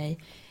känner mig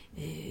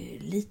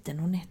liten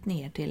och nätt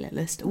ner till,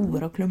 eller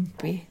stor och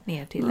klumpig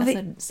ner till,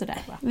 alltså,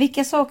 sådär, va?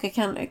 Vilka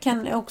saker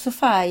kan också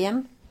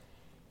färgen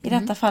i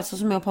detta fall, så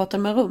som jag pratar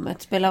med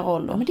rummet, spelar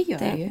roll då? Ja, men det gör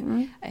det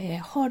ju.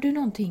 Har du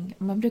någonting,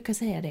 man brukar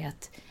säga det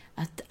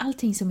att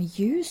allting som är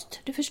ljust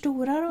det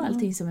förstorar och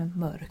allting som är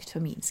mörkt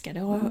förminskar.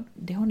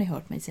 Det har ni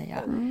hört mig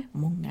säga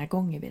många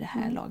gånger vid det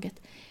här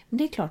laget. Men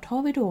det är klart,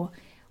 har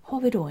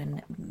vi då en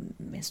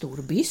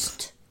stor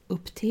byst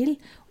upp till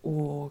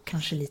och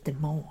kanske lite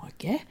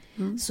mage,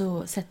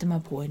 så sätter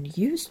man på en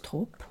ljus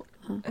topp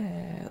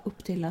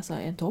upp till, alltså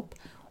en topp,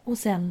 Och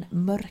sen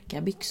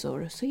mörka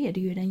byxor, så är det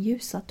ju den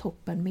ljusa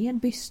toppen med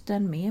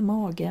bysten, med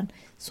magen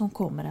som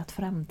kommer att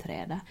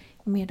framträda.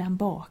 Medan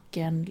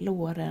baken,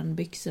 låren,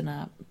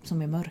 byxorna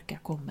som är mörka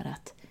kommer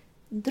att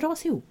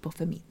dras ihop och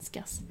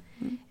förminskas.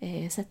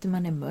 Sätter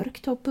man en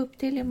mörk topp upp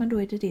till, ja men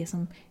då är det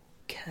som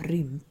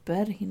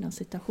krymper inom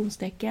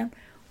citationstecken.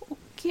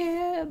 Och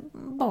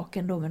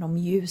baken då med de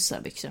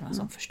ljusa byxorna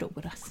som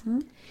förstoras.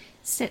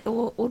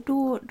 Och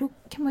då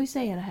kan man ju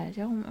säga det här,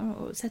 ja,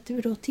 sätter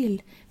vi då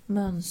till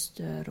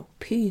mönster och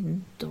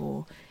pynt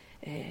och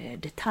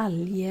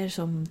detaljer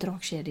som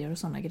dragkedjor och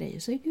sådana grejer,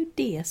 så är det ju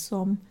det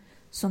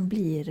som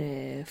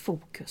blir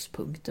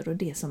fokuspunkter och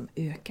det som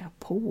ökar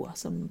på,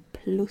 som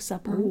plussar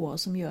på och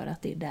som gör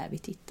att det är där vi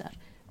tittar.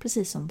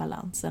 Precis som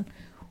balansen.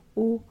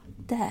 Och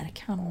där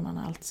kan man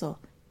alltså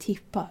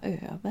tippa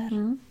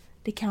över.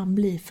 Det kan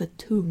bli för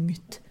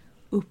tungt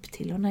upp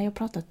till. Och när jag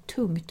pratar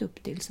tungt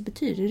upp till så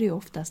betyder det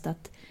oftast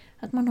att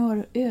man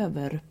har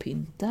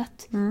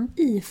överpyntat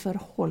i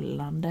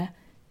förhållande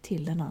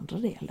till den andra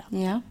delen.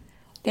 Ja.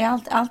 Det är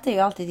allt är ju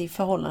alltid i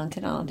förhållande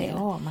till den andra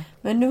delen. Ja,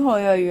 men nu har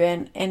jag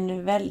ju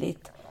en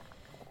väldigt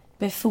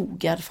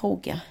befogad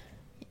fråga.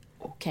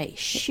 Okej,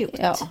 shoot.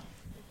 Ja.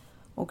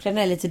 Och den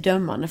är lite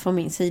dömande från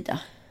min sida.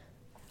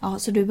 Ja,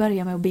 så du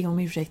börjar med att be om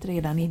ursäkt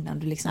redan innan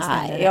du liksom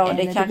ställer det? Ja,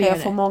 det kanske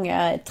jag får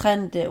många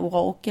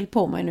trendorakel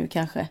på mig nu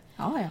kanske.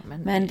 Ja,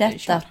 men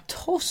detta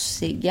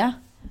tossiga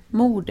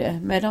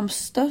mode med de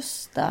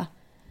största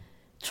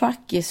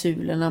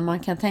truckersulorna man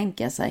kan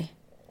tänka sig.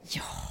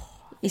 Ja.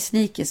 I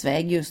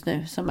sneakersväg just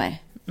nu som är.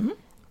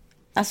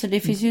 Alltså det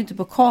finns ju inte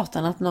på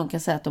kartan att någon kan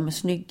säga att de är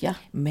snygga.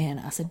 Men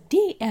alltså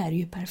det är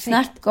ju perfekt.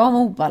 Snacka om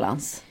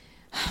obalans.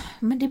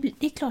 Men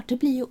det är klart det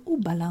blir ju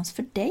obalans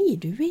för dig.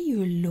 Du är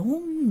ju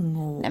lång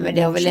och... Nej men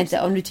det har väl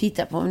inte... Om du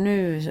tittar på...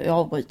 Nu jag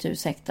avbryter,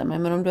 ursäkta mig.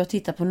 Men om du har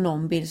tittat på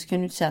någon bild så kan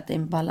du inte säga att det är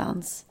en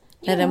balans.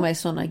 När de är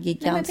sådana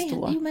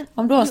gigantstora.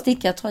 Om du har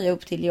stickat tröja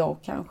upp till jag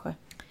kanske.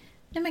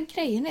 Nej men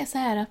grejen är så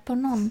här att på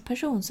någon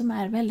person som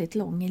är väldigt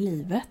lång i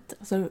livet.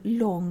 Alltså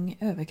lång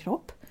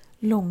överkropp.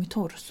 Lång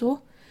torso.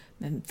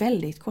 Men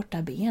väldigt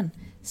korta ben.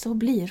 Så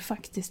blir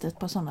faktiskt ett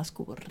par sådana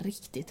skor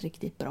riktigt,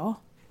 riktigt bra.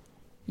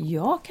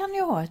 Jag kan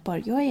ju ha ett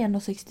par. Jag är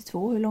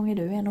 1,62. Hur lång är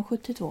du?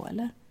 1,72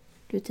 eller?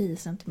 Du är 10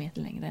 cm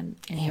längre än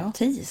jag.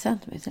 10 cm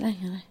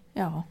längre.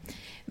 Ja.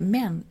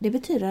 Men det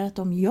betyder att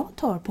om jag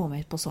tar på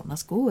mig ett par sådana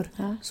skor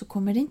så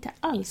kommer det inte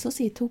alls att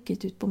se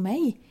tokigt ut på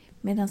mig.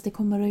 Medan det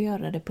kommer att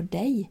göra det på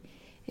dig.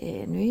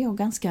 Nu är jag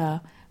ganska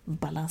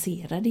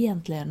balanserad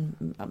egentligen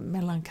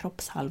mellan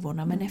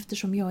kroppshalvorna. Men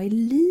eftersom jag är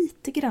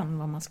lite grann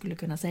vad man skulle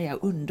kunna säga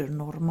under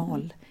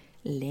normal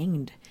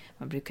längd.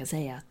 Man brukar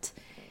säga att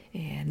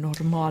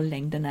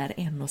normallängden är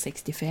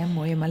 1,65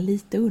 och är man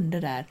lite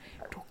under där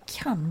då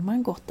kan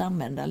man gott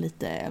använda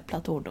lite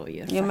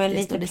platådojor. Ja men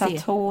lite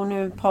platå,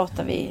 nu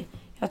pratar vi.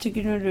 Jag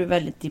tycker nu du är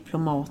väldigt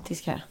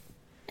diplomatisk här.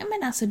 Ja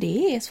men alltså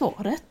det är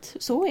svaret,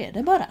 så är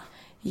det bara.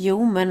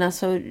 Jo men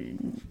alltså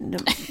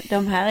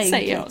de här är ju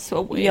säger jag,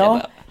 så är ja, det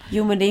bara.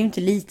 Jo men det är ju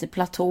inte lite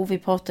platå, vi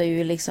pratar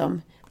ju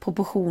liksom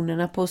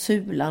proportionerna på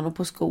sulan och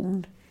på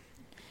skon.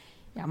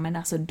 Ja men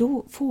alltså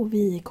då får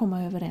vi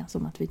komma överens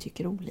om att vi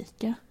tycker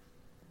olika.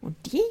 Och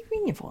det är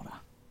ju ingen fara.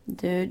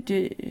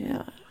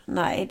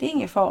 Nej, det är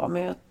ingen fara.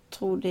 Men jag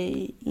tror det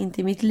är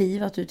inte i mitt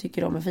liv att du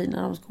tycker de är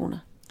fina, de skorna.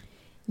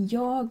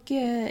 Jag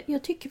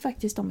tycker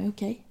faktiskt de är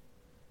okej.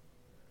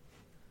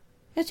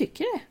 Jag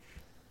tycker det.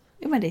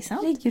 Ja, men det är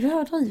sant. Ligger du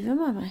här och driver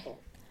med mig?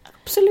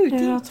 Absolut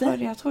inte.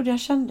 Jag trodde jag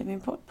kände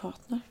min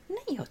poddpartner.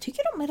 Nej, jag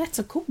tycker de är rätt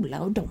så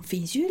coola. Och de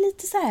finns ju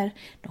lite så här.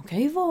 De kan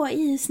ju vara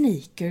i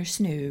sneakers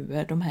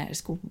nu. De här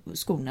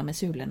skorna med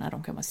sulorna.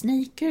 De kan vara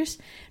sneakers.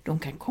 De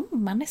kan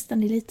komma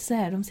nästan i lite så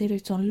här. De ser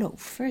ut som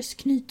loafers,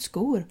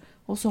 knytskor.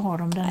 Och så har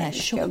de den här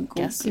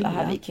tjocka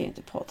sulan. Vi kan ju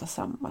inte prata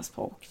samma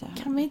språk där.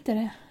 Kan vi inte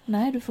det?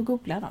 Nej, du får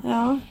googla dem.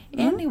 Ja.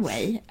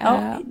 Anyway.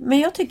 Men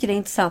jag tycker det är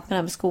intressant med det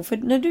här med skor. För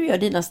när du gör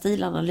dina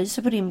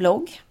stilanalyser på din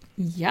blogg.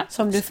 Ja.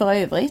 Som du för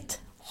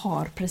övrigt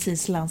har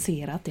precis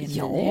lanserat en ny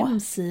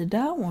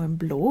hemsida och en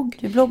blogg.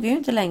 Du bloggar ju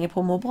inte längre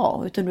på Må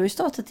bra utan du har ju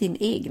startat din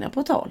egna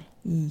portal.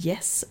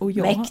 Yes. Och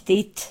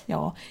mäktigt.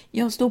 Ja,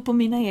 jag står på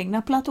mina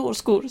egna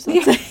platåskor.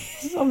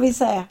 Som vi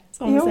säger.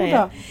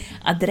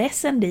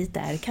 Adressen dit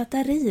är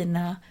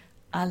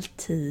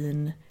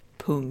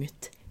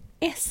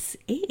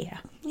katarinaaltin.se.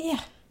 Ja.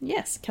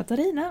 Yes,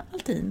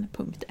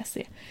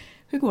 katarinaaltin.se.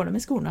 Hur går det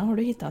med skorna? Har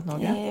du hittat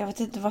några? Jag vet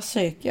inte, vad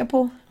söker jag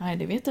på? Nej,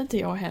 det vet inte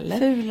jag heller.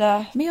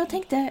 Fula. Men jag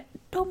tänkte,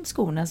 de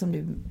skorna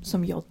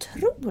som jag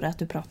tror att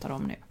du pratar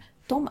om nu,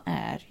 de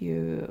är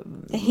ju...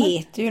 Det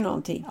heter ju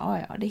någonting.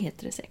 Ja, det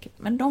heter det säkert.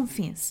 Men de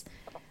finns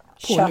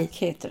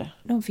heter det.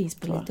 De finns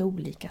på lite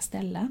olika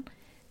ställen.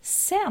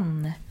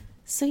 Sen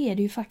så är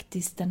det ju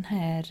faktiskt den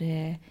här...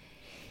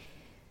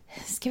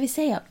 ska vi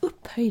säga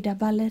upphöjda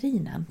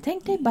ballerinan.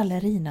 Tänk dig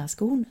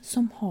ballerinaskon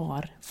som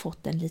har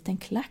fått en liten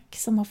klack,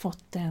 som har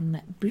fått en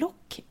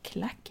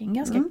blockklack, en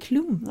ganska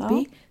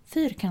klumpig,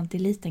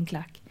 fyrkantig liten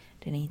klack.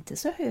 Den är inte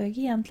så hög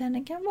egentligen,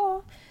 den kan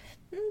vara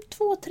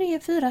 2, 3,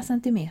 4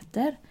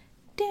 centimeter.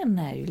 Den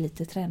är ju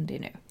lite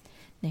trendig nu.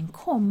 Den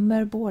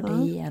kommer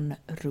både i en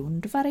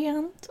rund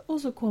variant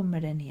och så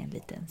kommer den i en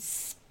liten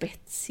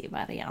spetsig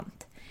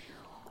variant.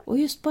 Och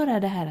just bara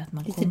det här att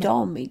man lite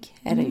damig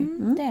är det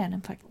ju. Det är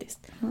den faktiskt.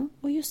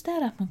 Och just det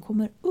här att man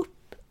kommer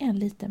upp en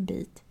liten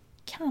bit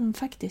kan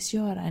faktiskt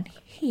göra en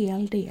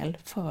hel del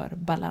för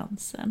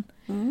balansen.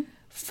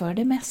 För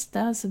det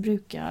mesta så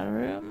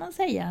brukar man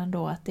säga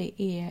ändå att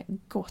det är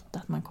gott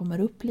att man kommer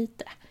upp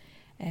lite.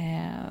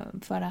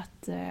 För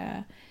att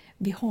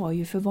vi har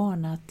ju för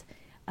vana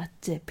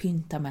att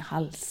pynta med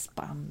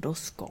halsband och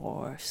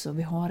scarves, och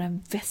vi har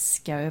en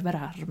väska över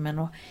armen,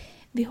 och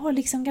vi har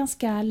liksom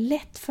ganska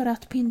lätt för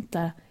att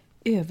pynta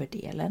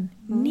överdelen.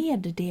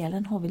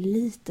 Neddelen har vi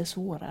lite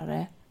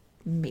svårare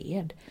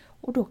med,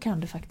 och då kan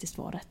det faktiskt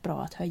vara rätt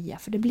bra att höja,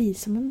 för det blir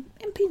som en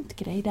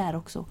pyntgrej där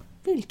också,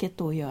 vilket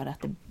då gör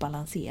att det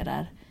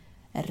balanserar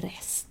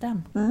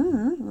resten.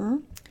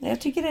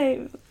 Jag tycker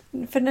det,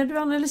 för när du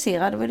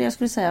analyserar, det var det jag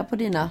skulle säga på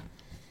dina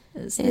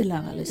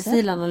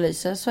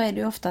stilanalyser, så är det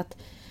ju ofta att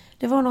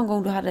det var någon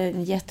gång du hade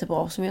en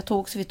jättebra, som jag tror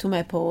också vi tog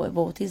med på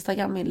vårt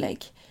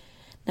Instagram-inlägg,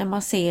 när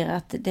man ser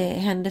att det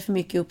händer för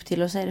mycket upp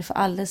till, och så är det för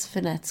alldeles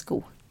för nät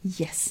sko.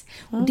 Yes,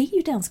 och det är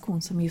ju den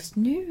skon som just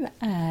nu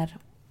är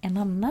en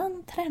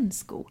annan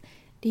trendsko.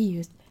 Det är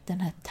ju den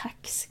här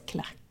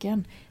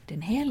taxklacken. Den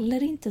är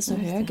heller inte så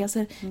hög.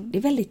 Alltså, det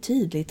är väldigt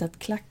tydligt att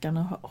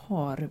klackarna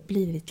har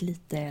blivit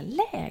lite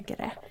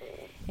lägre.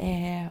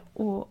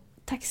 Och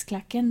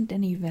taxklacken,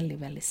 den är ju väldigt,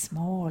 väldigt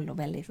smal och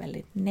väldigt,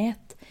 väldigt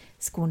nätt.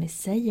 Skon i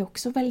sig är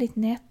också väldigt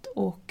nätt,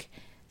 och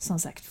som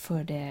sagt,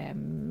 för det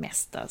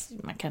mesta,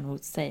 man kan nog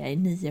säga i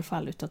 9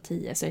 fall utav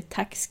 10, så är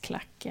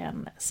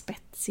taxklacken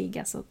spetsig.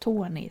 Alltså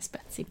tån är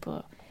spetsig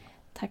på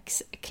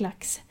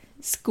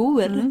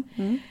taxklacksskor.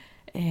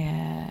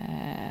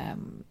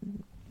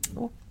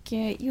 Och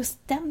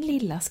just den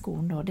lilla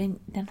skon då,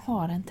 den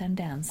har en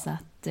tendens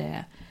att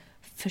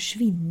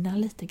försvinna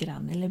lite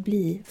grann, eller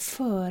bli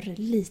för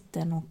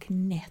liten och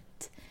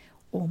nätt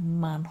om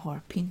man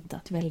har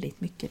pyntat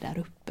väldigt mycket där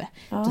uppe.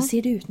 Då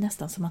ser det ut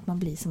nästan som att man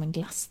blir som en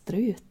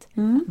glasstrut.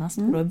 Att man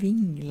står och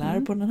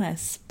vinglar på den här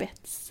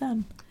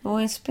spetsen.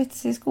 Och en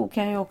spetsig sko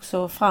kan ju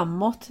också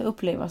framåt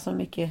upplevas som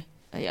mycket.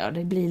 Ja,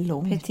 det blir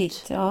långt.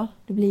 Petit,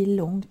 Det blir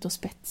långt och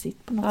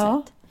spetsigt på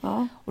något sätt.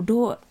 Och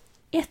då,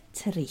 ett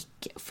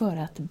trick för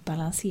att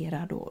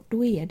balansera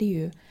då är det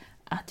ju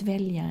att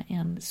välja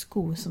en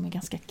sko som är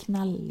ganska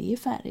knallig i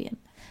färgen.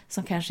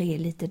 Som kanske är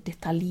lite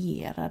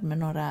detaljerad med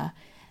några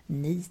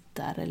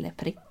nitar eller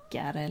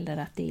prickar, eller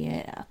att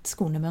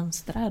skon är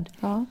mönstrad.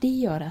 Det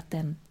gör att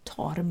den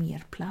tar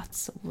mer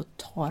plats och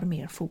tar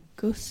mer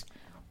fokus.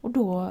 Och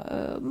då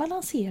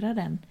balanserar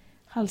den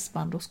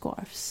halsband och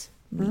scarves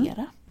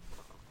mera.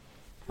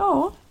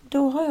 Ja,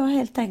 då har jag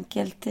helt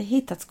enkelt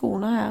hittat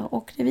skorna här,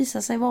 och det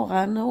visar sig vara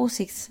en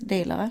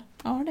åsiktsdelare.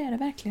 Ja, det är det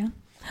verkligen.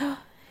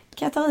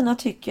 Katarina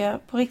tycker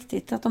på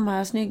riktigt att de här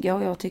är snygga,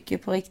 och jag tycker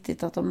på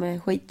riktigt att de är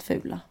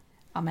skitfula.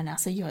 Ja, men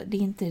alltså det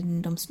är inte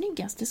de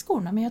snyggaste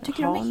skorna, men jag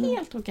tycker de är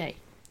helt okej.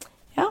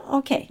 Ja,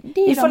 okej.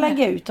 Vi får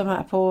lägga ut de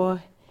här på...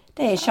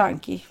 Det är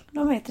chunky.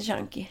 De heter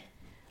chunky.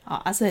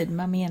 Ja, alltså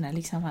man menar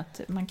liksom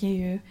att man kan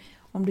ju...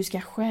 Om du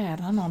ska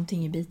skära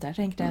någonting i bitar,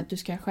 tänk dig att du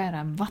ska skära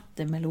en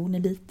vattenmelon i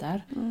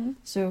bitar.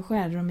 Så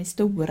skär du dem i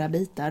stora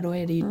bitar, då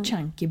är det ju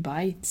chunky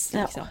bites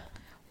liksom.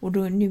 Och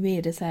då, nu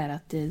är det så här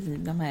att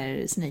de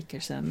här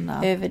sneakersen...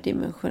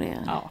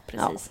 Överdimensionerade. Ja,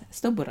 precis. Ja.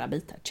 Stora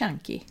bitar,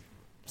 chunky.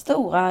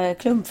 Stora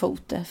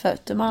klumpfoter,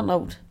 fötter med andra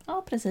ord.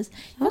 Ja, precis.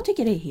 Jag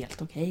tycker det är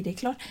helt okej. Det är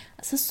klart,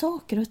 alltså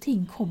saker och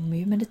ting kommer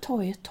ju, men det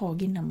tar ju ett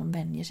tag innan man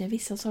vänjer sig.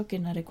 Vissa saker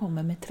när det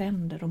kommer med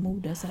trender och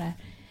mode och sådär.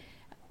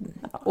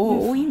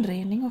 Och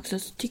inredning också,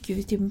 så tycker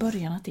vi till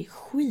början att det är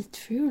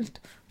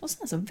skitfult. Och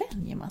sen så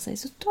vänjer man sig,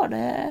 så tar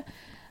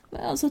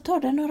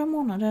det några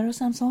månader, och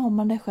sen så har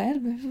man det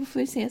själv. Vi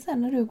får se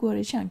sen när du går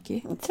i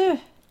chunky.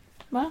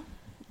 Va?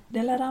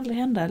 Det lär aldrig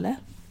hända, eller?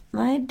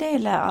 Nej, det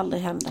lär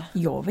aldrig hända.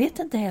 Jag vet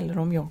inte heller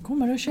om jag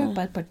kommer att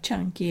köpa ett par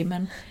chunky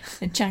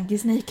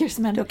sneakers.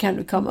 Men då kan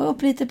du komma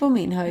upp lite på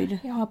min höjd.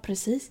 Ja,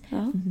 precis.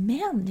 Ja.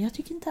 Men jag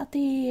tycker inte att det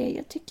är...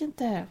 Jag tycker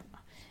inte...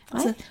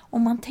 Alltså,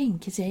 om man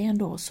tänker sig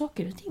ändå,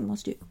 saker och ting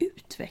måste ju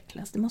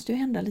utvecklas. Det måste ju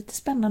hända lite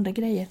spännande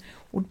grejer.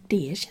 Och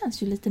det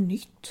känns ju lite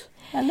nytt.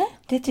 Eller?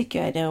 Det tycker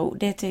jag är det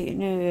roligt.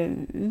 Nu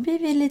blir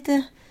vi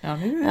lite... Ja,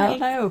 nu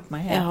häller jag upp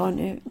mig här. Ja,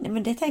 nu.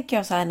 Men det tänker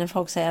jag så här när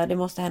folk säger att det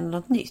måste hända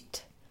något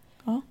nytt.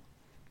 Ja.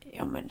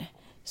 Ja, men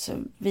så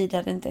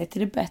vidare det inte är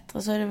till det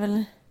bättre, så är det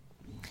väl...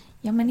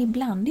 Ja, men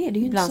ibland är det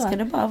ju ibland inte så... ska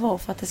det bara vara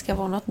för att det ska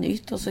vara något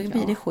nytt, och så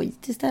blir det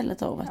skit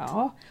istället av det.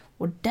 Ja,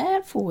 och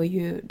där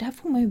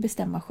får man ju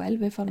bestämma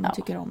själv ifall man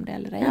tycker om det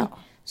eller ej. Ja.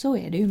 Så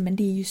är det ju, men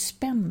det är ju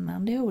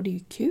spännande och det är ju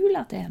kul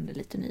att det händer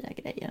lite nya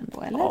grejer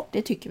ändå, eller? Ja.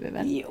 Det tycker vi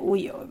väl? Jo,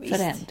 visst.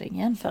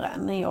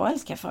 Förändring, jag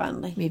älskar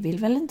förändring. Vi vill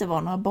väl inte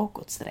vara några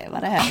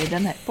bakåtsträvare här i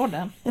den här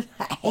podden.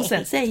 Och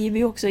sen säger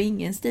vi också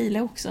ingen stil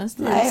är också en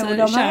stil. Nej, och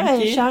de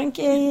här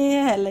chunky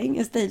är heller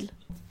ingen stil.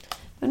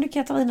 Men du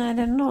Katarina, är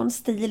det någon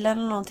stil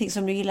eller någonting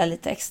som du gillar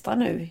lite extra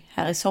nu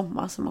här i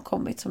sommar som har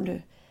kommit, som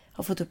du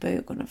har fått upp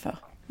ögonen för?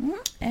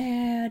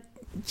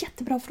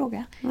 jättebra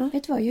fråga.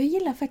 Vet du vad, jag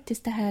gillar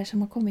faktiskt det här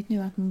som har kommit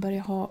nu, att man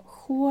börjar ha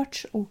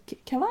shorts och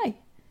kavaj.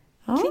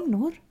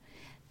 Kvinnor.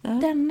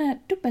 Den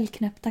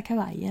dubbelknäppta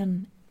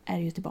kavajen är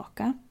ju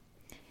tillbaka.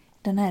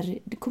 Den här,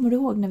 kommer du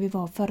ihåg när vi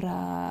var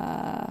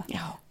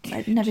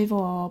när vi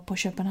var på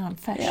Köpenhamn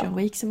Fashion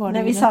Week, så var det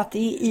när vi satt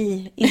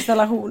i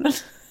installationen.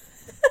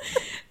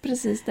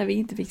 Precis, där vi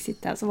inte fick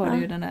sitta, så var det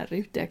ju den här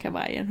rutiga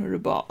kavajen och du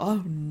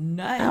bara,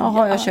 nej.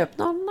 Har jag köpt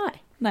någon?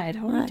 Nej, det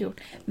har du inte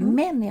gjort.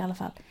 Men i alla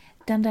fall,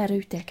 den där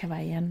rutiga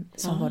kavajen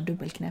som var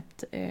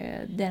dubbelknäppt,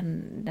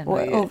 den och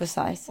har ju,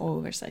 oversize.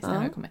 Den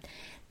har kommit.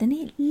 Den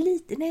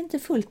är inte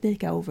fullt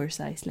lika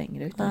oversize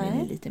längre, utan den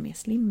är lite mer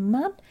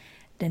slimmad.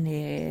 Den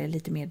är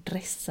lite mer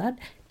dressad.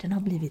 Den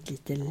har blivit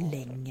lite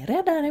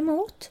längre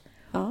däremot.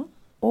 Ja.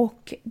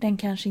 Och den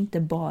kanske inte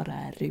bara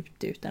är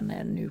rutig, utan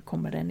nu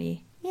kommer den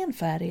i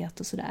enfärgat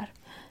och sådär.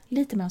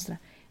 Lite mönster.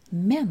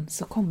 Men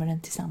så kommer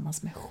den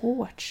tillsammans med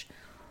shorts.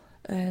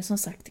 Som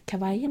sagt,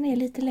 kavajen är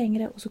lite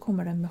längre och så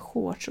kommer den med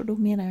shorts. Och då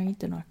menar jag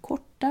inte några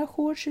korta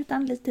shorts,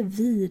 utan lite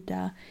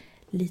vida,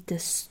 lite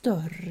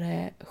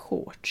större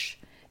shorts.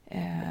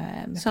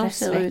 Med som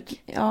ser ut,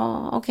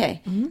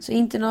 okej. Så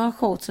inte några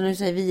shorts som du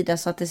säger vida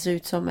så att det ser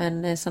ut som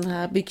en sån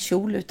här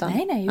byggkjol, utan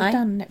nej,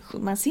 utan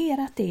man ser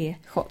att det är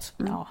shorts.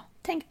 Ja,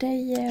 tänk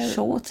dig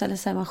shorts, eller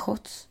säger man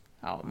shorts?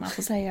 Ja, man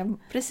får säga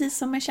precis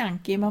som med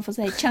chunky, man får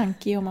säga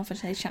chunky och man får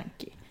säga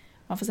chunky.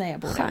 Man får säga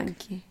båda.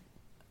 Chunky.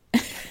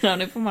 Ja,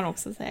 det får man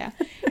också säga.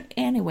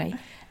 Anyway,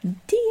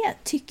 det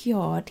tycker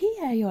jag,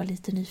 det är jag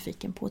lite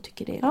nyfiken på,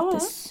 tycker det är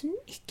lite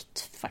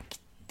snyggt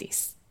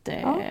faktiskt.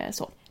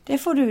 Så. Det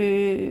får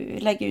du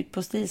lägga ut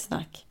på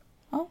Stilsnack.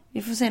 Ja.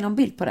 Vi får se någon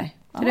bild på det.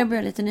 För det blir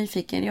jag lite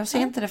nyfiken. Jag ser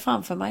inte det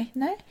framför mig.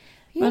 Nej.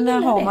 Men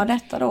när har man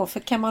detta då? För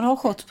kan man ha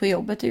shorts på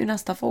jobbet? Det är ju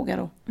nästa fråga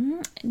då.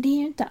 Det är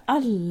ju inte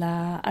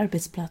alla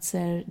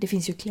arbetsplatser. Det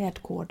finns ju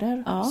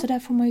klädkoder. Ja. Så där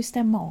får man ju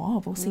stämma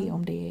av och se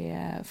om det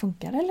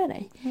funkar eller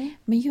ej.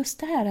 Men just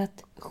det här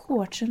att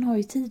shortsen har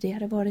ju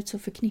tidigare varit så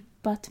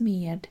förknippat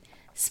med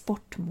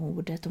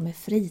sportmodet och med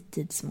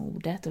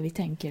fritidsmodet. Och vi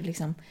tänker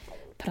liksom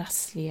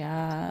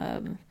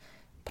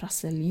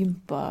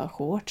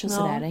prasselgympa-shorts och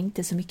sådär,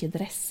 inte så mycket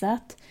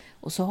dressat.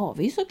 Och så har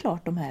vi ju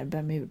såklart de här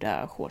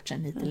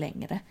Bermuda-shortsen lite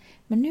längre.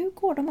 Men nu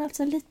går de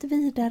alltså lite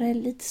vidare,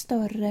 lite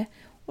större.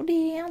 Och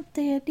det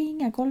är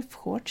inga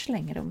golfshorts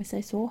längre, om vi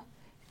säger så.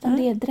 Utan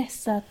det är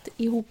dressat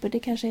ihop, det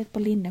kanske är ett par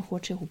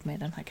linneshorts ihop med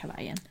den här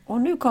kavajen.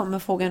 Och nu kommer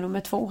fråga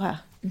nummer 2 här.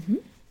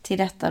 Till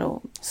detta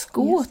då.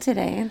 Skor till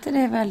det, är inte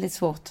det väldigt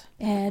svårt?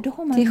 Då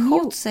har man till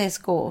shorts är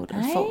skor.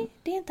 Nej,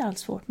 det är inte alls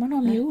svårt. Man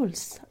har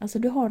mules. Alltså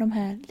du har de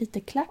här lite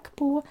klack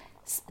på.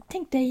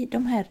 Tänk dig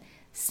de här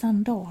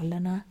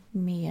sandalerna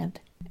med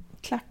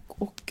klack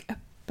och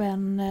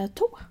öppen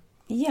tå.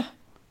 Ja.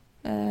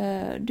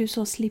 Du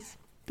sa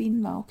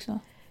slip-in, va, också?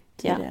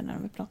 Tidigare när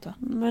vi pratade.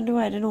 Men då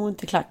är det nog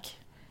inte klack.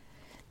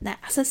 Nej,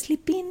 alltså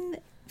slip-in.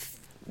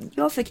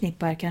 Jag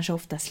förknippar kanske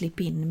ofta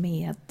slip-in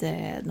med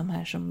de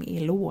här som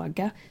är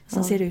låga.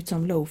 Som ser ut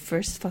som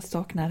loafers fast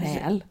saknar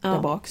häl där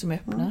bak som är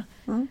öppna.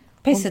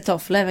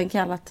 Pissetoffla även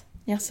kallat.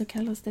 Ja, så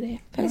kallas det.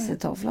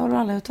 Pissetoffla, har du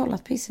aldrig hört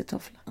talat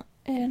pissetoffla?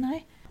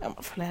 Nej. Ja,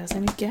 man får lära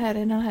sig mycket här i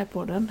den här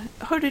podden.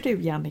 Hörde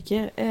du,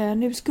 Jannike,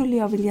 nu skulle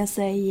jag vilja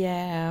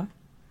säga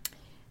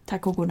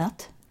tack och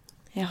godnatt.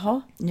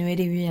 Jaha. Nu är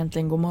det ju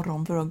egentligen god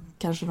morgon för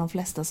kanske de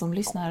flesta som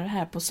lyssnar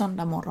här på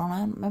söndag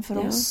morgonen. Men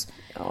för oss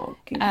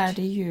är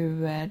det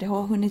ju, det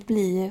har hunnit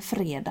bli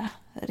fredag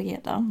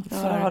redan.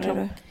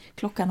 För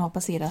klockan har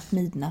passerat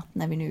midnatt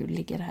när vi nu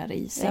ligger här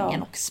i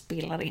sängen och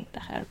spelar in det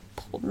här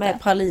podden. Med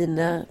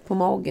praliner på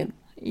magen.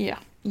 Ja,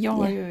 jag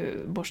har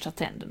ju borstat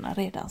tänderna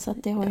redan, så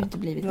att det har ju inte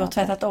blivit. Du har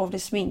tvättat av det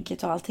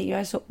sminket och allting. Jag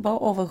är så bara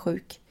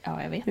avundsjuk.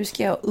 Ja, jag vet. Nu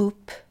ska jag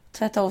upp,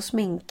 tvätta av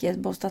sminket,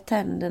 borsta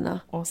tänderna.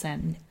 Och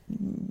sen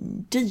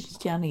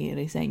dyka ner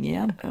i sängen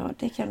igen. Ja,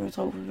 det kan du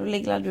tro. Då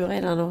ligger du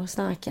redan och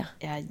snarkar.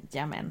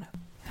 Jajamän.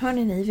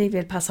 Hörrni ni, vi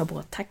vill passa på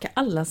att tacka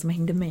alla som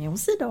hängde med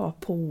oss idag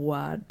på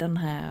den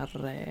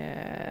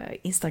här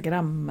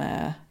Instagram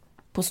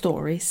på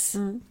stories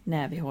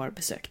när vi har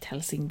besökt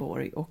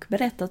Helsingborg och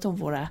berättat om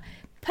våra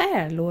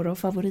pärlor och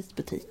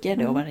favoritbutiker.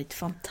 Det har varit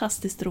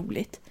fantastiskt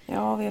roligt.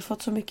 Ja, vi har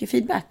fått så mycket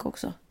feedback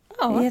också.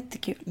 Ja, det är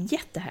jättekul.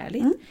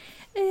 Jättehärligt.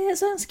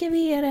 Så önskar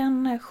vi er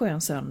en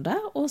skön söndag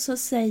och så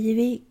säger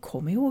vi,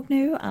 kom ihåg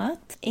nu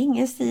att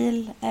ingen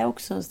stil är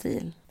också en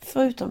stil,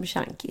 förutom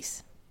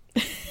chankis.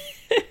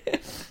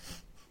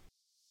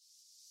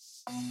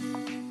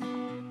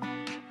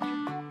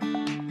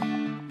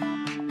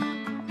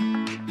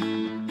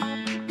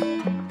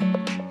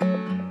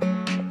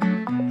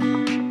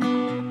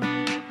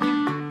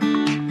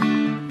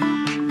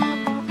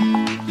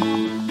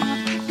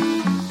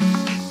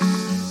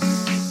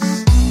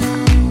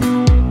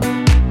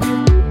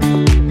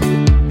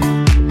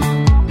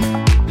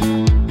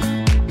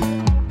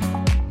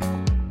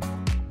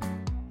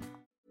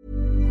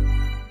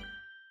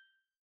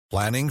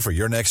 Planning for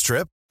your next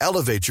trip?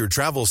 Elevate your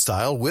travel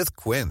style with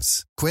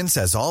Quince. Quince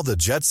has all the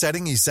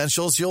jet-setting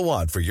essentials you'll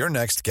want for your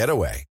next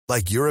getaway,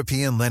 like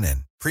European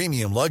linen,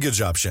 premium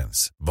luggage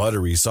options,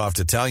 buttery soft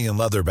Italian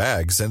leather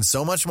bags, and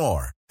so much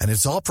more. And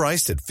it's all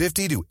priced at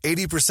 50 to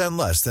 80%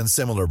 less than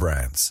similar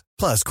brands.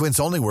 Plus, Quince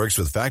only works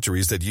with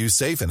factories that use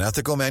safe and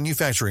ethical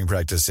manufacturing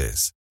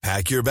practices.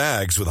 Pack your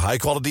bags with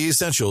high-quality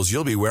essentials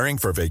you'll be wearing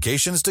for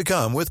vacations to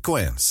come with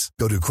Quince.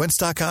 Go to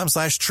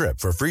quince.com/trip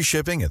for free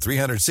shipping and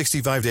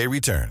 365-day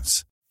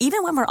returns.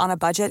 Even when we're on a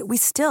budget, we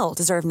still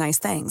deserve nice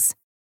things.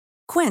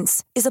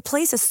 Quince is a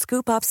place to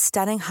scoop up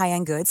stunning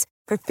high-end goods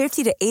for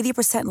 50 to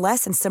 80%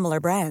 less than similar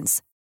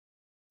brands.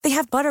 They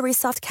have buttery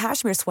soft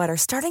cashmere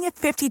sweaters starting at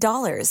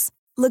 $50,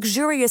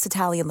 luxurious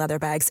Italian leather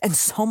bags, and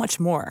so much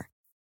more.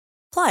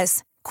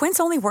 Plus, Quince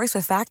only works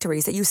with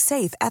factories that use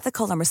safe,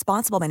 ethical, and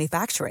responsible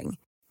manufacturing.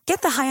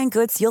 Get the high-end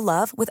goods you'll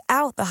love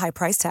without the high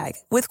price tag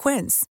with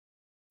Quince.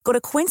 Go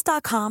to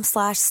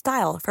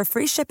quince.com/style for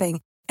free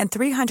shipping and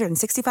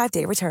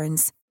 365-day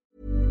returns.